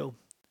virtue,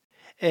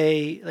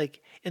 in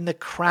the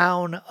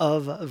crown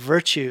of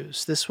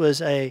virtues. This was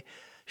a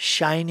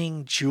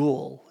shining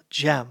jewel,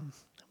 gem,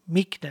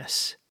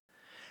 meekness.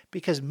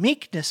 Because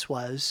meekness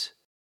was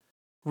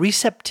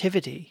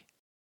receptivity.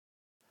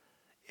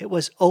 It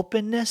was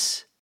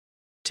openness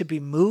to be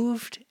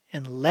moved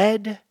and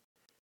led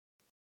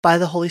by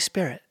the Holy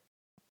Spirit.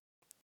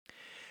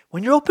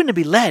 When you're open to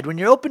be led, when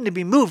you're open to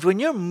be moved, when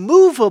you're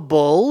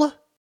movable, do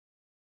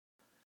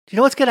you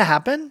know what's going to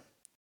happen?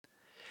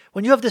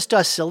 When you have this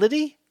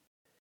docility,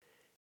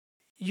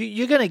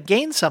 you're going to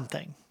gain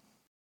something,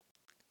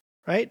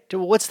 right?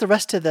 What's the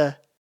rest of the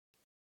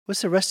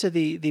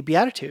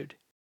beatitude?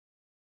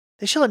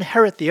 They shall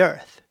inherit the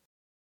earth.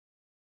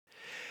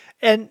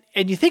 And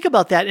you think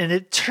about that, and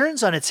it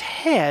turns on its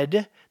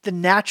head the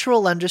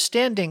natural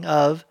understanding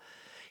of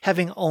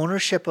having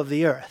ownership of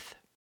the earth.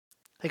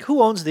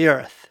 Who owns the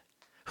earth?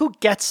 Who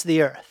gets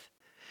the earth?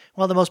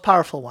 Well, the most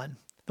powerful one,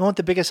 the one with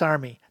the biggest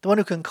army, the one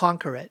who can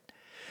conquer it.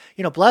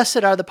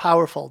 Blessed are the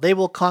powerful. They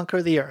will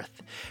conquer the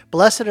earth.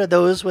 Blessed are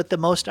those with the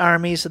most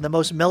armies and the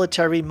most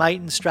military might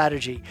and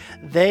strategy.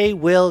 They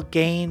will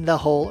gain the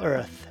whole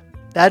earth.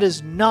 That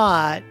is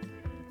not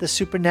the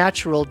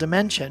supernatural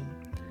dimension.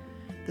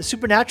 The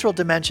supernatural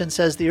dimension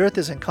says the earth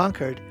isn't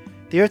conquered.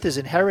 The earth is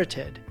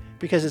inherited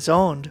because it's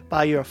owned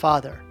by your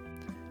Father.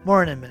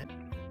 More in a minute.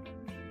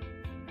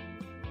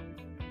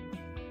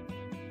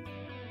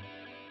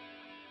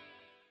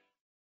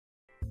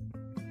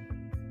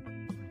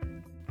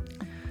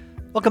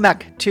 Welcome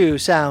back to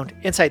Sound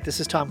Insight.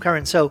 This is Tom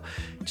Curran. So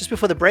just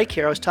before the break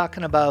here, I was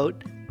talking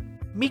about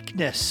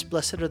meekness.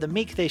 Blessed are the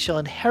meek, they shall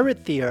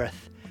inherit the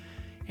earth.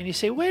 And you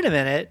say, wait a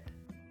minute.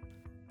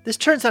 This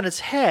turns on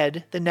its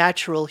head the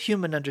natural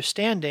human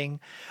understanding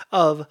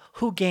of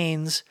who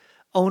gains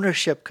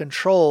ownership,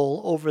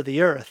 control over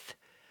the earth.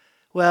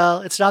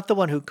 Well, it's not the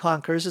one who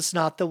conquers. It's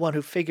not the one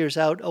who figures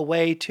out a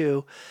way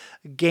to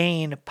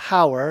gain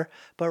power,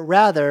 but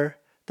rather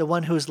the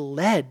one who's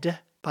led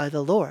by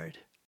the Lord.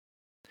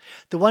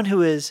 The one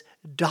who is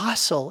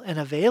docile and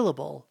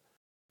available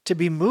to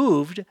be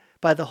moved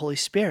by the Holy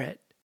Spirit.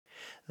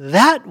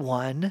 That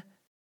one's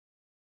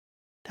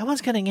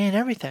going to gain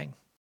everything.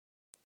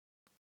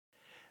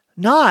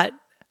 Not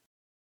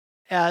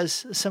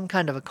as some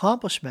kind of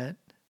accomplishment,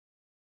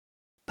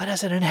 but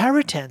as an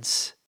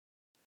inheritance.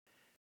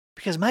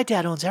 Because my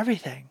dad owns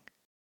everything.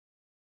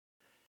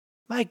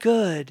 My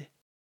good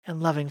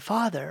and loving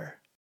Father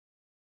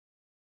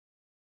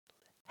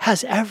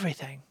has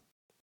everything.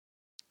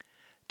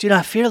 Do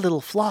not fear,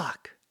 little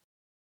flock.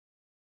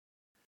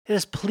 It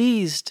has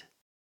pleased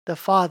the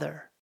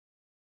Father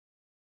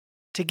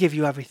to give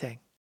you everything.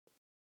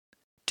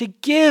 To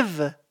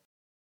give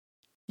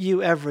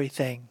you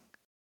everything.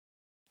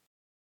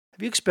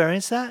 Have you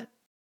experienced that?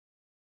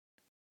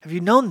 Have you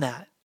known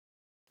that?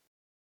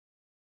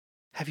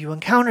 Have you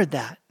encountered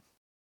that?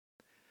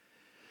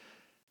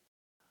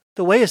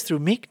 The way is through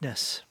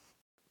meekness.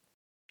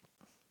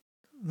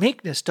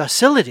 Meekness,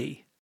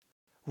 docility,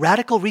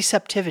 radical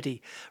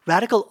receptivity,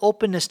 radical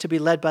openness to be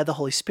led by the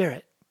Holy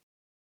Spirit.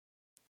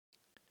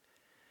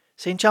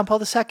 St. John Paul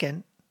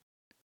II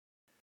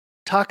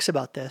talks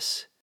about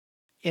this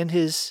in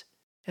his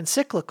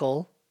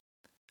encyclical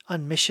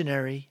on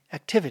missionary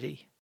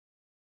activity.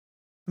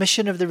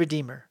 Mission of the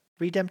Redeemer,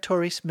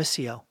 Redemptoris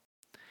Missio.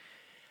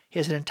 He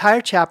has an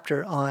entire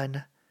chapter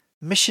on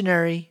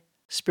missionary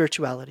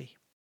spirituality.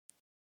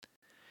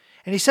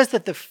 And he says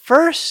that the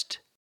first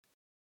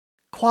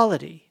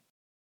quality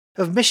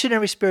of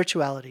missionary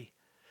spirituality,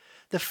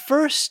 the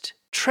first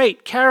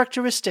trait,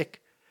 characteristic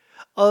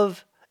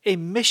of a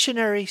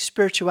missionary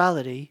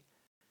spirituality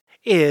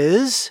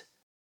is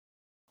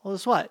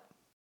what?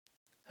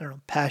 I don't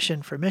know,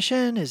 passion for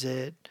mission? Is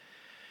it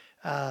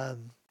the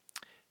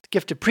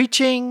gift of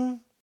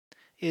preaching?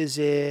 Is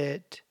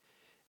it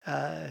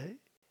a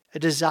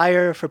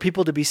desire for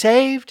people to be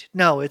saved?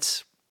 No,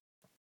 it's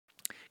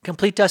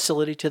complete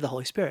docility to the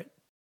Holy Spirit.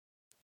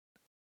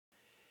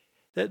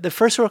 The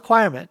first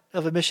requirement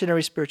of a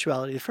missionary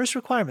spirituality, the first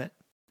requirement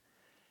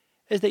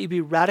is that you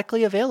be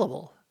radically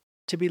available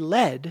to be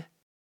led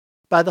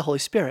by the Holy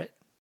Spirit.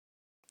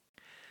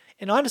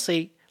 And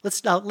honestly,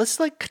 let's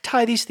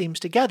tie these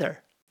themes together.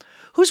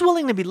 Who's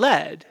willing to be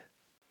led?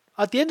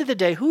 At the end of the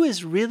day, who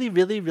is really,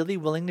 really, really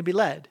willing to be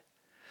led?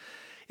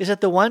 Is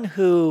it the one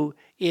who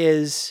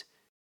is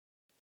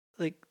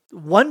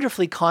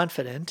wonderfully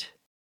confident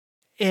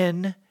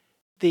in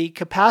the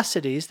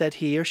capacities that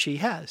he or she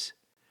has?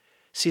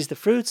 Sees the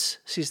fruits,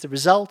 sees the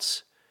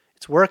results,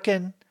 it's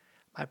working,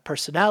 my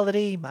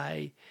personality,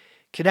 my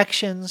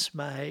connections,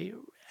 my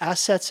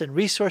assets and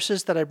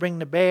resources that I bring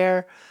to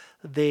bear,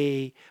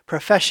 the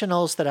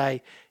professionals that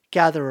I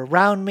gather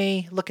around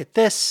me. Look at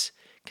this,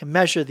 can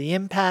measure the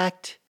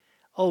impact.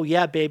 Oh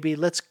yeah, baby,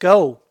 let's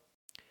go.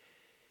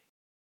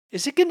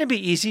 Is it going to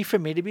be easy for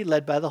me to be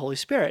led by the Holy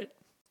Spirit?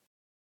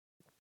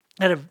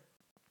 At a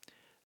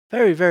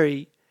very,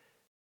 very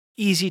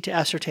easy to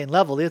ascertain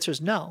level, the answer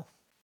is no.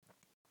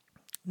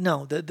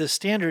 No, the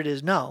standard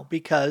is no,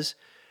 because,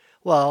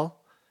 well,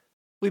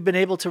 we've been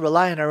able to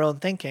rely on our own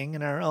thinking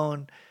and our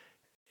own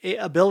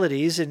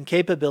abilities and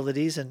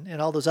capabilities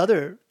and all those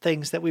other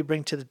things that we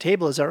bring to the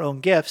table as our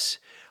own gifts.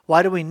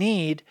 Why do we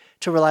need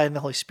to rely on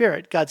the Holy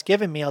Spirit? God's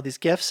given me all these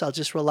gifts. I'll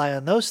just rely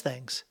on those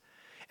things.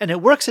 And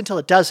it works until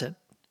it doesn't.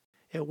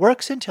 It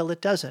works until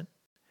it doesn't.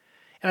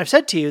 And I've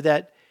said to you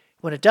that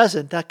when it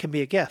doesn't, that can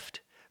be a gift.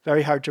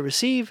 Very hard to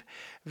receive,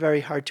 very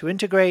hard to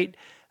integrate,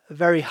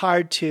 very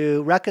hard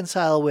to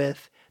reconcile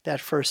with that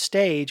first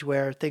stage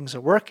where things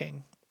are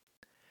working.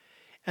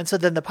 And so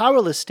then the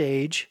powerless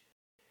stage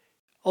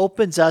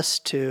opens us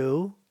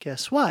to,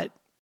 guess what?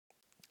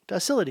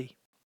 Docility.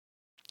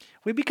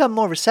 We become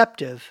more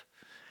receptive.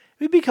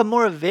 We become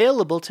more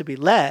available to be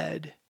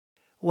led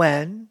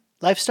when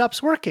life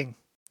stops working.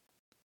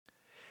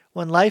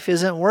 When life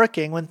isn't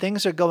working, when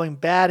things are going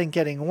bad and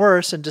getting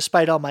worse, and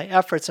despite all my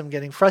efforts, I'm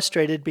getting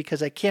frustrated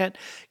because I can't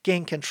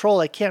gain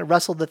control. I can't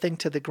wrestle the thing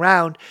to the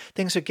ground.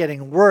 Things are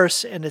getting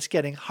worse and it's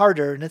getting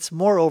harder and it's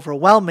more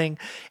overwhelming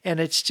and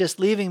it's just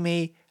leaving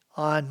me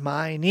on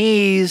my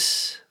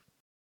knees.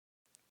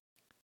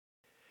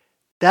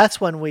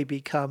 That's when we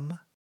become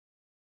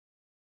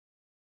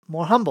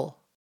more humble.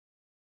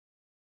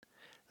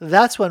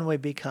 That's when we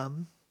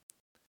become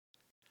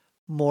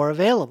more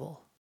available.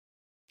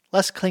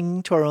 Less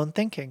clinging to our own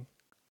thinking.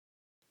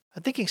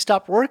 Our thinking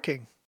stopped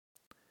working.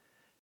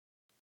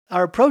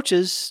 Our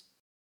approaches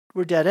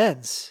were dead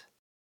ends.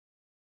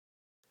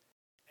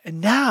 And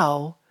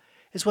now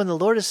is when the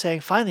Lord is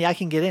saying, finally, I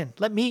can get in.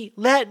 Let me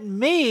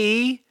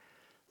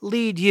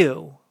lead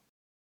you.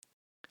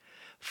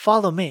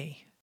 Follow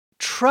me.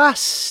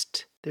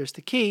 Trust. There's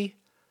the key.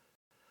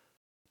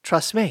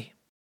 Trust me.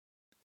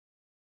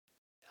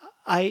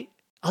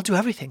 I'll do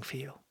everything for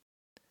you.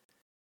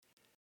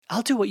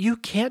 I'll do what you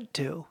can't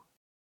do.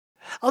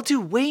 I'll do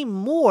way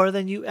more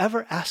than you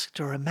ever asked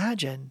or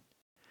imagined.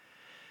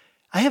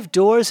 I have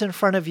doors in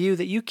front of you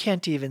that you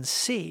can't even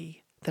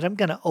see that I'm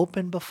going to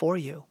open before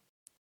you.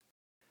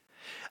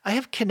 I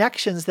have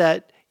connections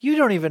that you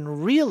don't even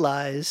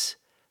realize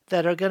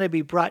that are going to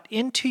be brought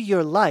into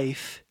your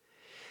life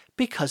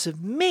because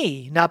of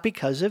me, not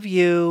because of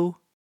you,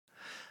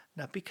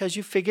 not because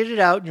you figured it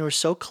out and you were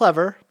so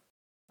clever.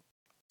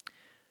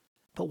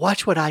 But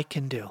watch what I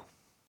can do.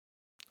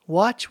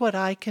 Watch what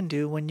I can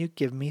do when you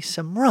give me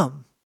some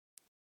room.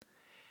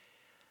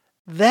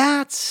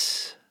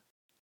 That's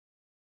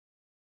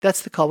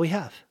the call we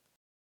have.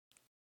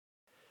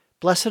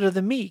 Blessed are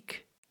the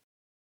meek,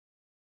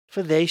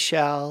 for they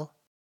shall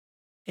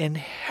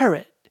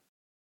inherit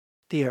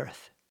the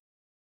earth.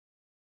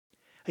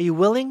 Are you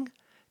willing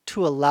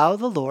to allow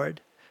the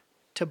Lord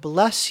to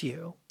bless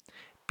you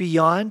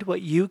beyond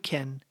what you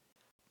can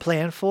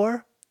plan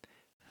for,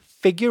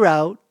 figure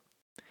out,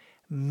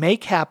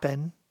 make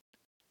happen,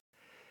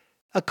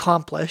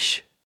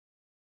 accomplish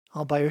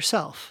all by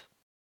yourself.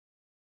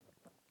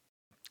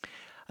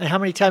 And how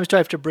many times do I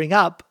have to bring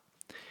up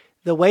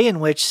the way in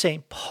which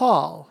St.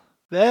 Paul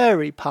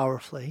very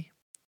powerfully,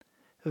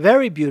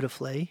 very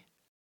beautifully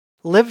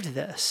lived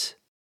this?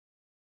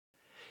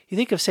 You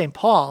think of St.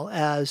 Paul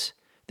as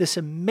this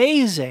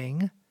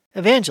amazing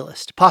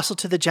evangelist, apostle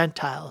to the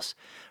Gentiles,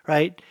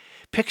 right?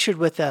 Pictured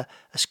with a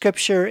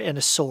scripture and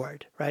a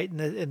sword, right?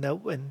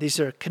 And these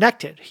are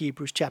connected.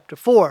 Hebrews chapter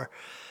 4,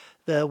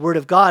 the word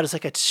of God is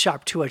like a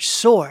sharp two-edged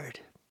sword.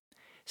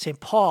 St.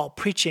 Paul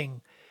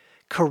preaching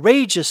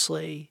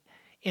courageously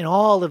in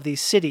all of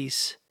these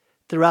cities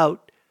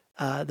throughout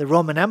the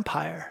Roman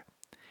Empire,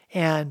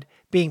 and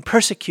being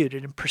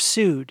persecuted and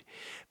pursued,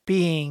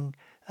 being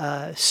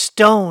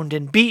stoned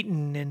and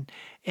beaten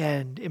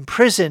and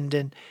imprisoned,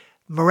 and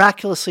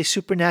miraculously,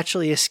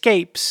 supernaturally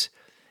escapes,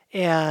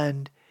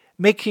 and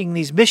making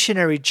these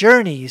missionary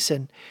journeys,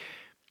 and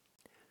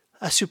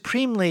a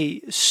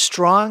supremely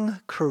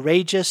strong,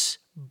 courageous,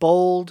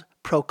 bold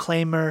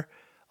proclaimer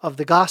of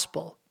the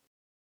gospel.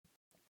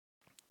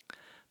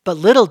 But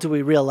little do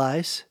we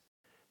realize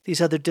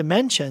these other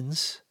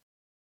dimensions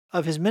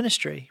of his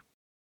ministry.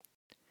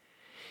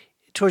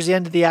 Towards the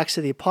end of the Acts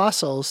of the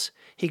Apostles,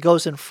 he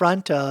goes in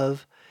front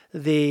of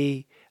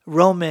the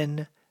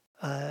Roman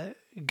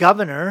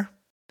governor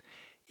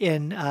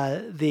in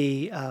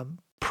the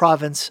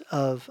province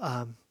of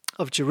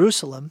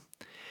Jerusalem,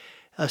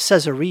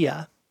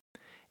 Caesarea,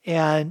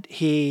 and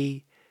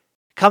he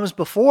comes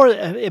before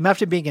him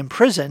after being in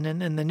prison,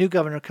 and the new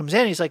governor comes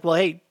in. He's like, "Well,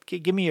 hey,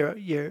 give me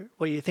your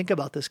what you think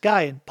about this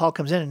guy." And Paul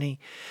comes in and he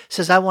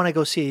says, "I want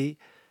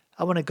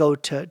to go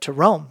to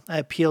Rome. I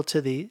appeal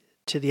to the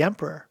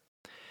emperor,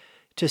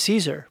 to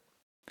Caesar."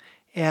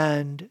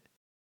 And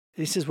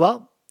he says,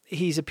 "Well,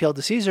 he's appealed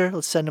to Caesar.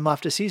 Let's send him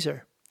off to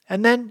Caesar."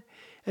 And then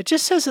it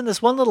just says in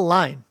this one little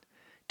line,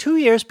 2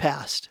 years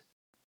passed.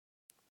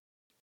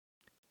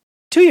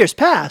 2 years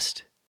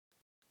passed?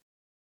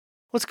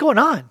 What's going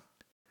on?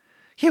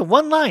 Yeah,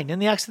 one line in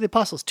the Acts of the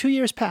Apostles, 2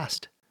 years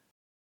passed.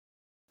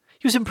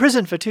 He was in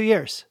prison for 2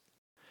 years.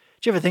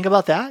 Did you ever think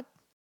about that?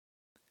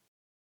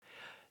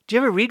 Do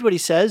you ever read what he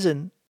says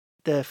in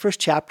the first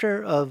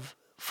chapter of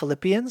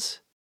Philippians?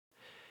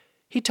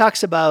 He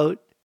talks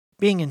about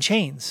being in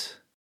chains,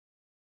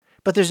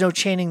 but there's no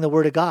chaining the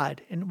word of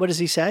God. And what does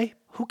he say?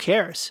 Who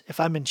cares if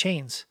I'm in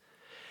chains?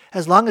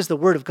 As long as the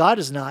word of God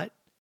is not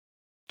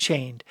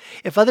chained.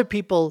 If other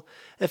people,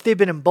 if they've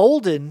been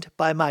emboldened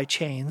by my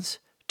chains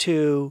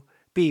to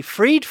be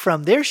freed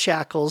from their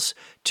shackles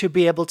to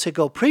be able to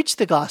go preach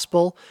the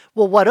gospel,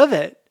 well, what of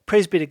it?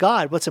 Praise be to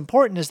God. What's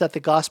important is that the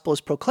gospel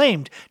is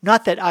proclaimed,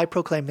 not that I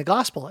proclaim the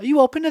gospel. Are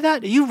you open to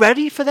that? Are you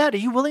ready for that? Are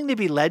you willing to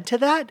be led to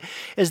that?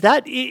 Is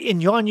that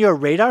on your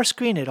radar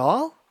screen at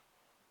all?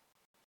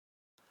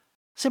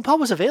 St. Paul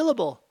was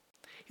available.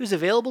 He was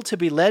available to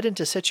be led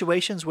into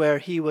situations where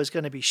he was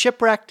going to be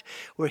shipwrecked,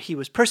 where he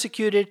was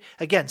persecuted,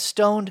 again,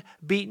 stoned,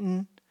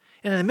 beaten.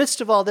 And in the midst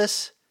of all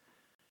this,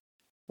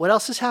 what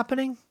else is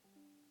happening?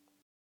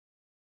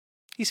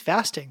 He's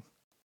fasting.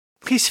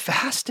 He's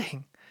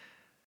fasting.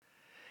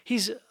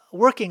 He's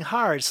working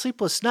hard,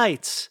 sleepless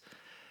nights,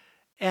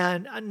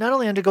 and not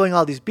only undergoing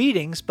all these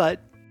beatings, but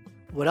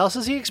what else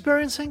is he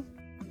experiencing?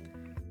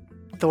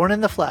 Thorn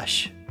in the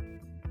flesh.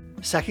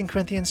 2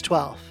 Corinthians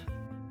 12.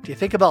 Do you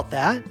think about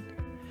that?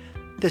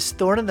 This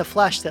thorn in the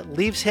flesh that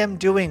leaves him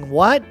doing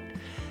what?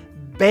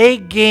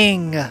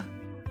 Begging.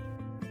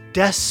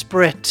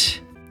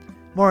 Desperate.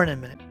 More in a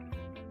minute.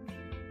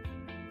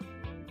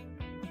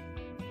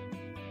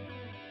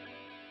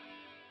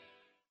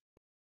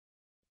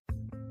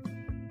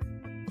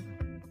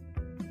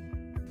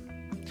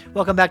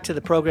 Welcome back to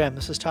the program.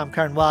 This is Tom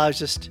Curran. Well, I was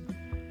just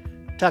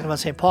talking about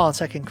St. Paul in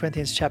 2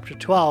 Corinthians chapter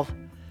 12.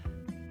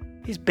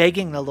 He's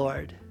begging the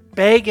Lord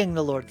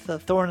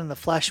the thorn in the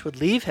flesh would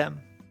leave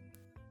him.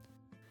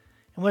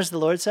 And what does the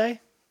Lord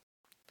say?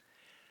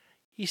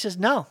 He says,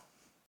 no,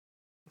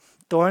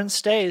 thorn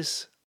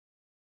stays.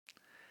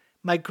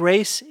 My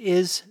grace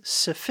is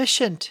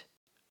sufficient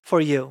for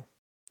you.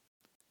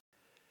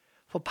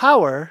 For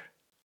power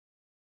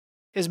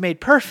is made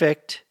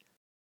perfect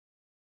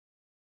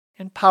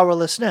in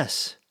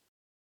powerlessness.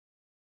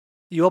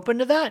 You open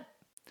to that?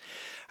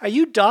 Are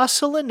you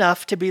docile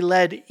enough to be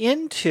led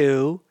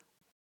into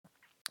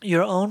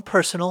your own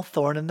personal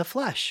thorn in the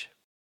flesh?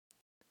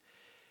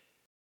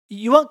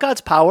 You want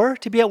God's power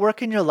to be at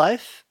work in your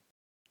life?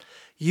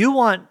 You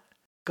want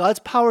God's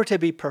power to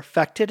be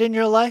perfected in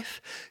your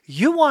life?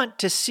 You want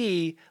to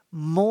see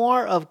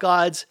more of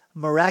God's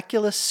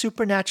miraculous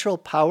supernatural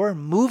power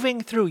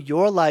moving through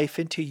your life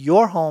into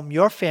your home,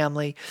 your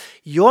family,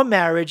 your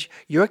marriage,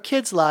 your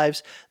kids'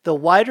 lives, the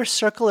wider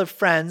circle of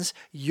friends,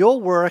 your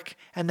work,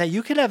 and that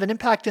you can have an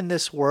impact in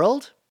this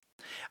world?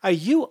 Are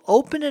you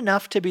open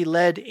enough to be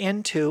led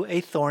into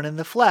a thorn in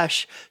the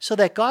flesh so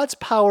that God's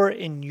power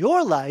in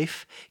your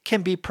life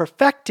can be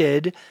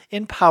perfected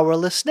in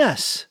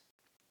powerlessness?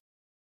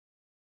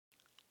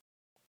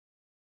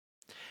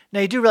 Now,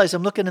 you do realize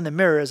I'm looking in the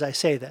mirror as I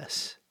say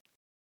this,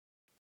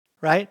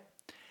 right?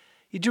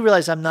 You do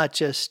realize I'm not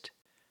just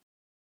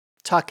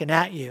talking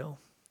at you.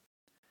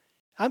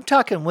 I'm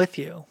talking with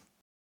you.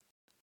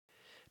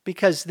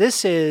 Because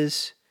this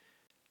is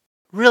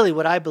really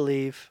what I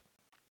believe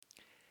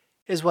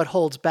is what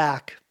holds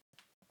back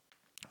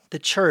the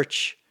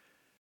church,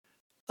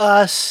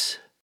 us,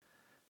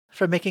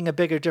 from making a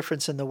bigger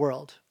difference in the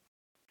world.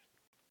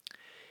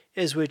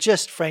 Is we're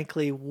just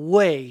frankly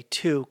way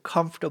too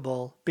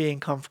comfortable being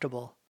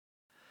comfortable.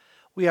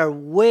 We are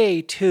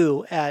way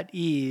too at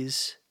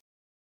ease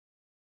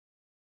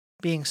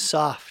being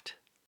soft.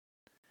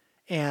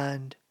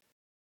 And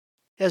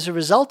as a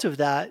result of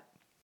that,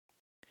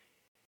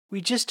 we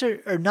just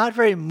are not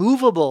very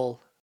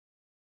movable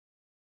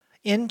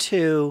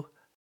into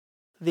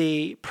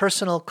the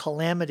personal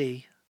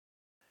calamity.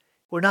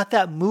 We're not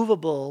that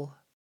movable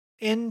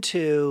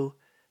into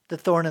the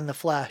thorn in the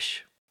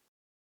flesh.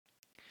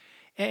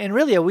 And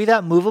really, are we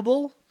that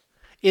movable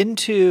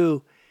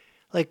into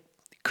like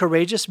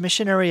courageous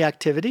missionary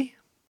activity?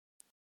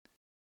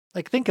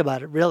 Like, think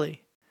about it,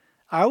 really.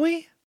 Are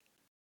we?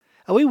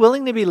 Are we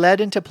willing to be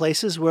led into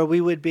places where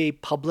we would be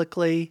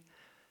publicly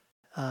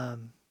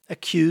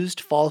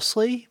accused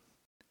falsely?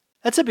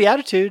 That's a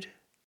beatitude.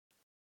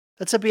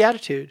 That's a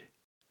beatitude.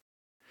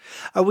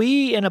 Are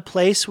we in a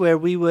place where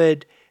we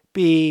would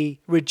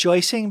be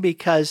rejoicing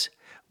because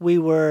we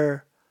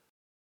were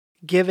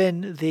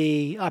given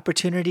the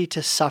opportunity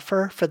to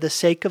suffer for the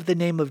sake of the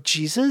name of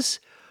Jesus?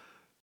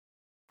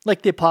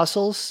 Like the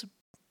apostles,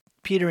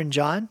 Peter and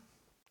John,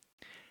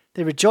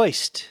 they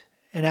rejoiced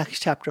in Acts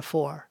chapter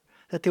 4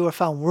 that they were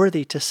found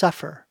worthy to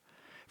suffer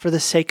for the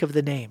sake of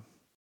the name.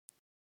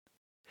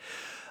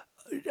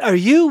 Are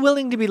you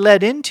willing to be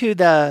led into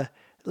the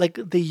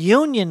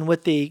union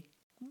with the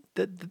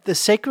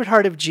Sacred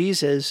Heart of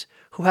Jesus,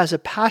 who has a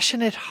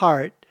passionate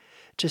heart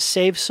to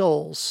save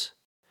souls,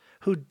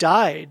 who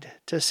died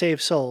to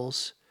save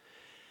souls?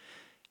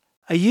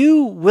 Are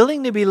you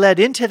willing to be led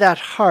into that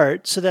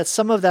heart so that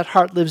some of that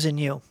heart lives in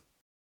you?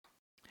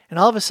 And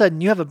all of a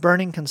sudden you have a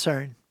burning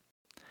concern,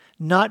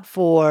 not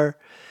for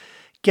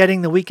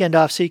getting the weekend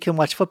off so you can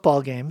watch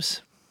football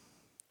games,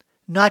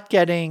 not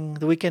getting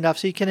the weekend off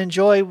so you can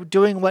enjoy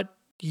doing what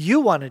you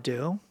want to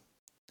do,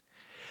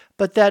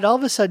 but that all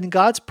of a sudden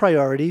God's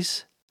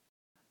priorities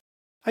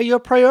are your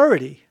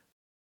priority.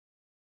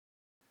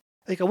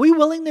 Like, are we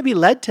willing to be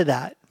led to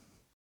that?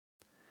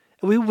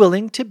 Are we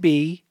willing to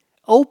be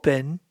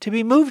open to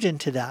be moved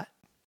into that?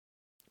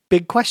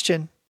 Big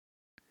question.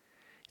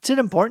 It's an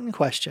important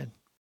question.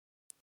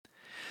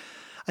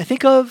 I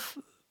think of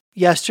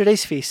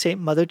yesterday's feast, St.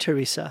 Mother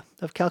Teresa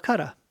of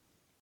Calcutta.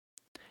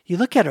 You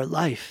look at her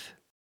life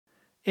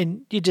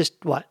and you just,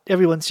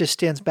 everyone just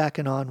stands back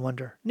in awe and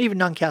wonder, and even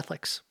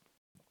non-Catholics.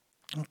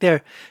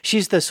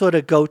 She's the sort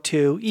of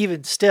go-to,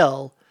 even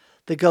still,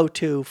 the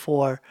go-to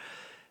for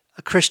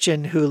a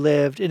Christian who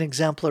lived an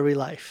exemplary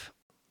life.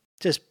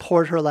 Just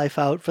poured her life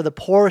out for the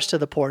poorest of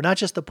the poor, not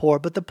just the poor,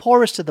 but the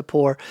poorest of the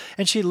poor.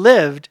 And she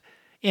lived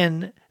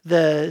in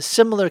the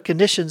similar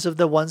conditions of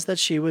the ones that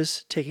she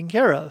was taking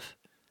care of.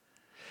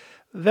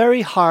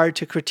 Very hard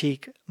to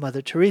critique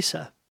Mother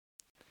Teresa.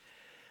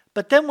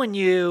 But then when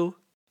you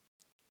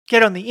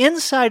get on the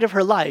inside of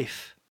her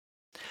life,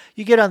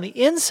 you get on the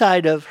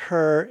inside of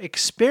her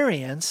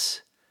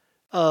experience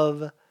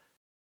of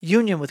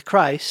union with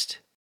Christ,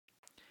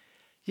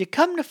 you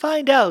come to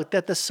find out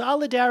that the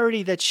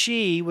solidarity that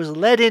she was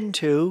led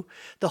into,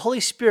 the Holy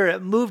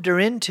Spirit moved her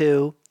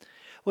into,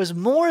 was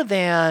more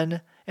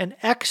than an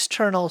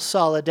external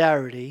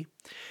solidarity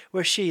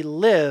where she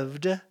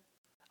lived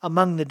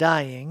among the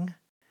dying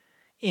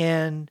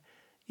and,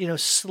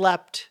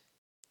 slept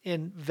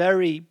in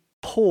very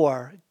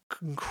poor,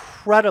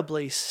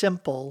 incredibly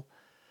simple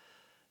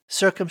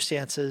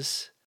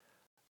circumstances,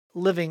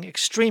 living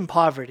extreme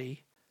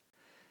poverty,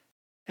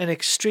 an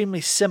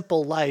extremely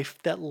simple life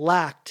that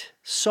lacked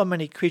so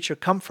many creature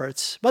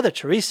comforts. Mother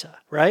Teresa,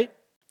 right?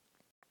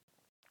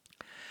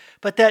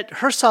 But that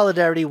her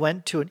solidarity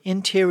went to an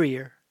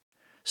interior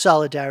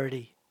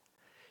solidarity.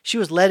 She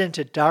was led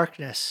into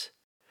darkness,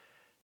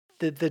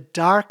 the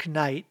dark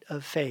night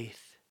of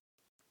faith,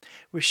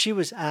 where she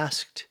was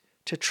asked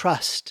to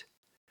trust,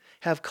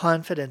 have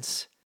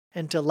confidence,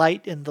 and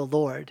delight in the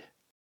Lord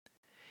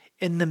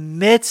in the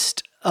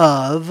midst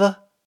of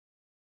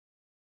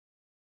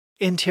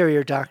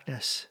interior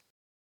darkness.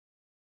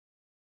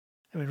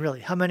 I mean,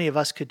 really, how many of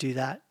us could do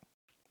that?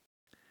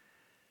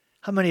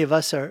 How many of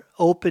us are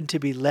open to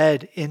be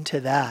led into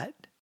that?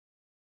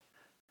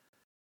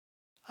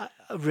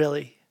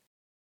 Really?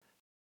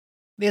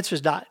 The answer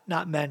is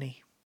not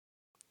many.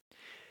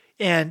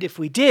 And if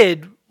we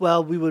did,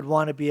 well, we would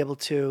want to be able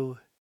to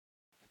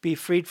be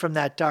freed from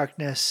that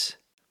darkness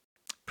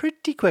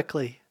pretty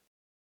quickly,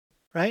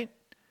 right?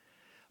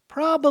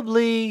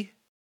 Probably,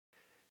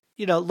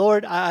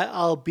 Lord,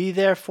 I'll be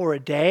there for a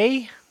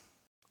day,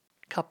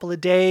 a couple of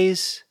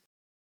days.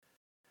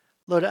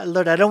 Lord,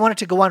 I don't want it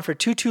to go on for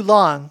too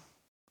long.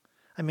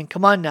 I mean,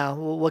 come on now.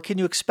 What can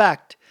you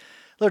expect?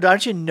 Lord,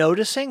 aren't you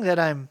noticing that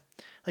I'm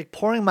like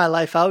pouring my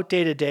life out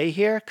day to day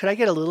here? Could I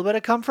get a little bit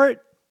of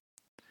comfort?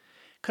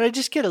 Could I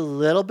just get a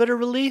little bit of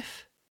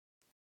relief?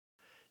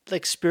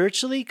 like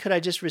spiritually, could I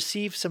just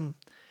receive some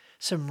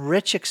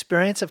rich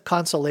experience of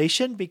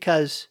consolation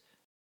because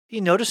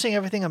you noticing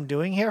everything I'm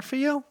doing here for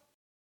you?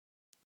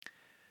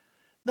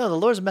 No, the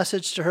Lord's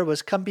message to her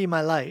was, come be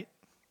my light.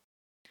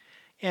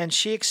 And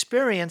she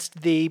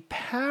experienced the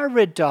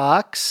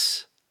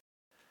paradox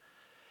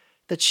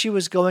that she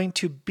was going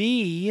to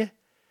be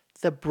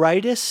the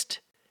brightest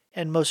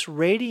and most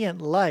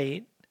radiant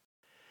light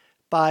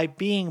by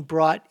being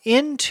brought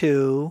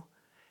into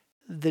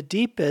the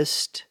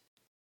deepest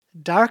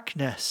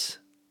darkness.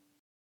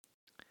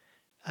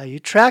 Are you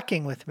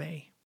tracking with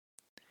me?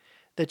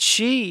 That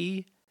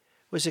she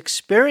was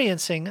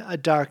experiencing a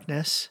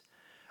darkness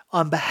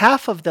on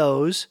behalf of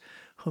those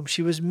whom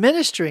she was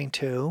ministering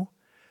to,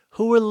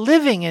 who were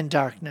living in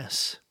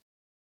darkness.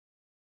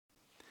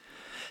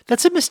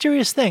 That's a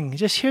mysterious thing.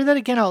 Just hear that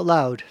again out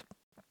loud.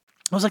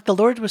 It was like the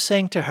Lord was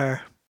saying to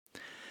her,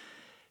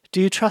 do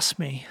you trust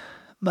me,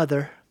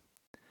 Mother?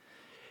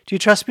 Do you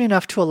trust me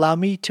enough to allow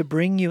me to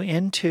bring you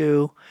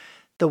into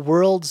the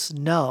world's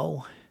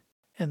no?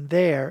 And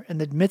there, in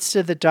the midst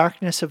of the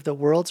darkness of the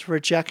world's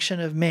rejection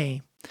of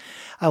me,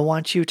 I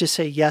want you to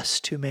say yes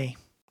to me.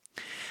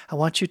 I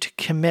want you to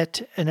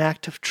commit an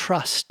act of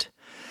trust.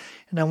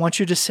 And I want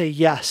you to say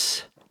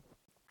yes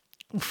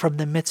from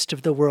the midst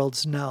of the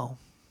world's no.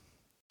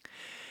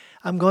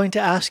 I'm going to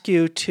ask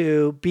you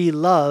to be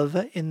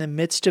love in the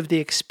midst of the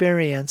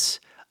experience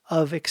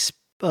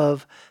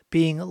of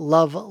being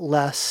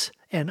loveless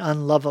and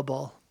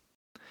unlovable.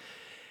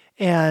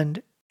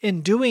 And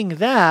in doing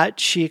that,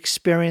 she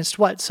experienced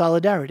what?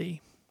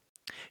 Solidarity.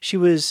 She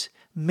was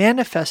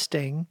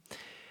manifesting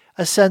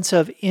a sense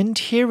of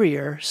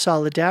interior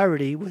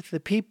solidarity with the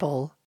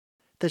people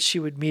that she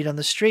would meet on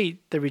the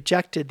street, the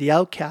rejected, the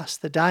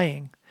outcast, the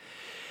dying.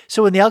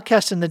 So when the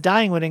outcast and the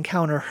dying would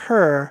encounter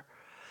her,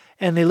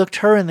 and they looked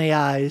her in the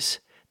eyes,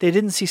 they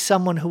didn't see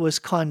someone who was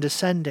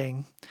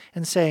condescending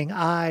and saying,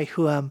 I,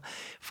 who am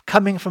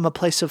coming from a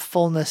place of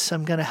fullness,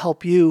 I'm going to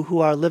help you who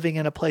are living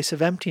in a place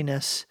of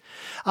emptiness.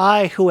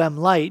 I, who am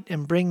light,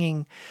 am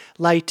bringing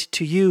light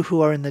to you who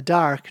are in the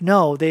dark.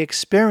 No, they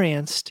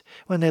experienced,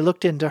 when they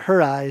looked into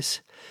her eyes,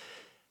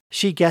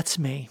 she gets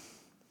me.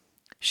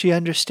 She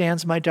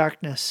understands my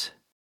darkness.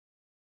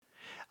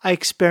 I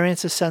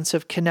experience a sense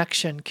of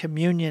connection,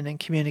 communion, and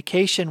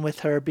communication with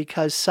her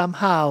because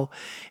somehow,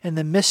 in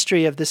the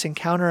mystery of this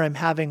encounter I'm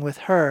having with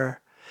her,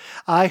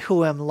 I,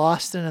 who am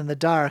lost and in the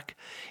dark,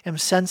 am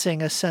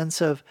sensing a sense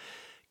of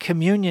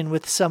communion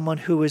with someone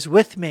who is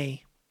with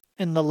me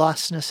in the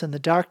lostness and the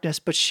darkness.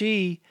 But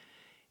she,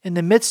 in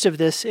the midst of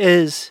this,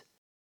 is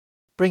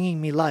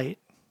bringing me light,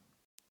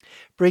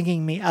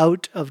 bringing me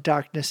out of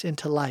darkness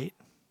into light.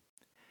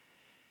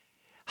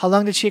 How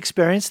long did she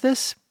experience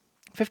this?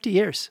 50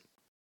 years.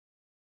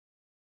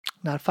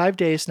 Not 5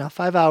 days, not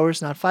 5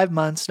 hours, not 5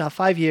 months, not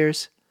 5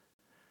 years.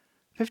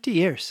 50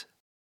 years.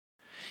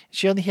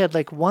 She only had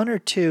like 1 or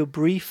 2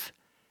 brief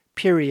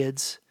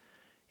periods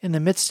in the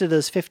midst of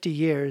those 50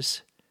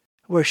 years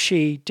where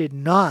she did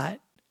not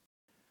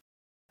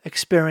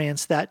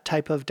experience that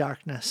type of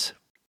darkness.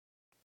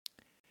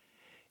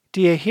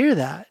 Do you hear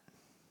that?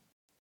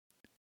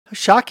 How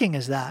shocking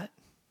is that?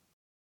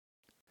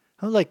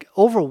 How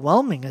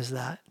overwhelming is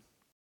that?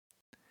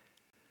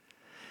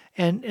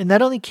 And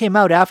that only came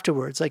out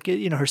afterwards.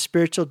 Her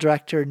spiritual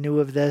director knew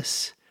of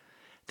this.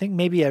 I think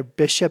maybe a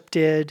bishop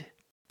did,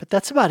 but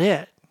that's about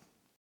it.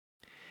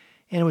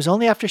 And it was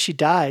only after she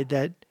died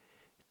that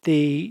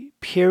the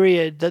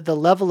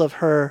level of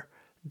her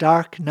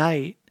dark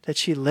night that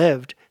she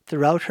lived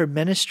throughout her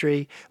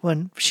ministry,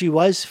 when she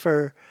was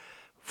for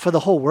the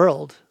whole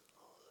world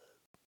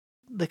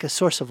like a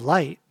source of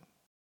light,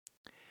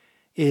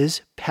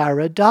 is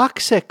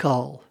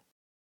paradoxical.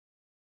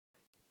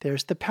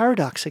 There's the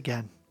paradox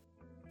again.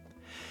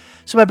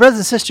 So my brothers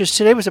and sisters,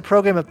 today was a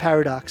program of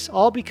paradox,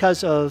 all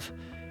because of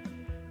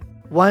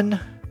one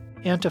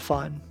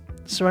antiphon.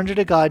 Surrender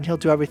to God and He'll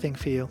do everything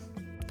for you.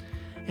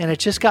 And it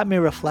just got me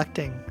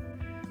reflecting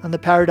on the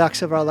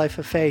paradox of our life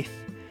of faith,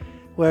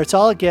 where it's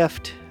all a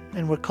gift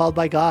and we're called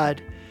by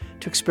God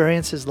to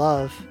experience His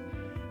love.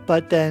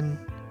 But then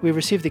we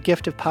receive the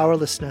gift of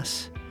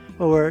powerlessness,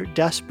 where we're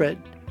desperate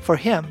for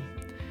Him.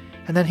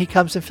 And then He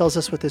comes and fills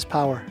us with His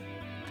power.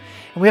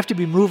 And we have to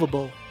be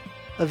movable,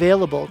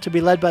 available to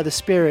be led by the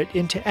Spirit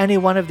into any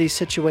one of these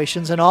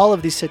situations and all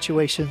of these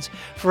situations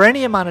for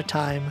any amount of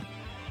time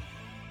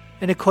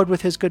in accord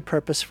with His good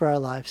purpose for our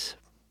lives.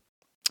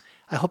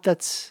 I hope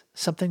that's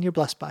something you're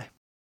blessed by.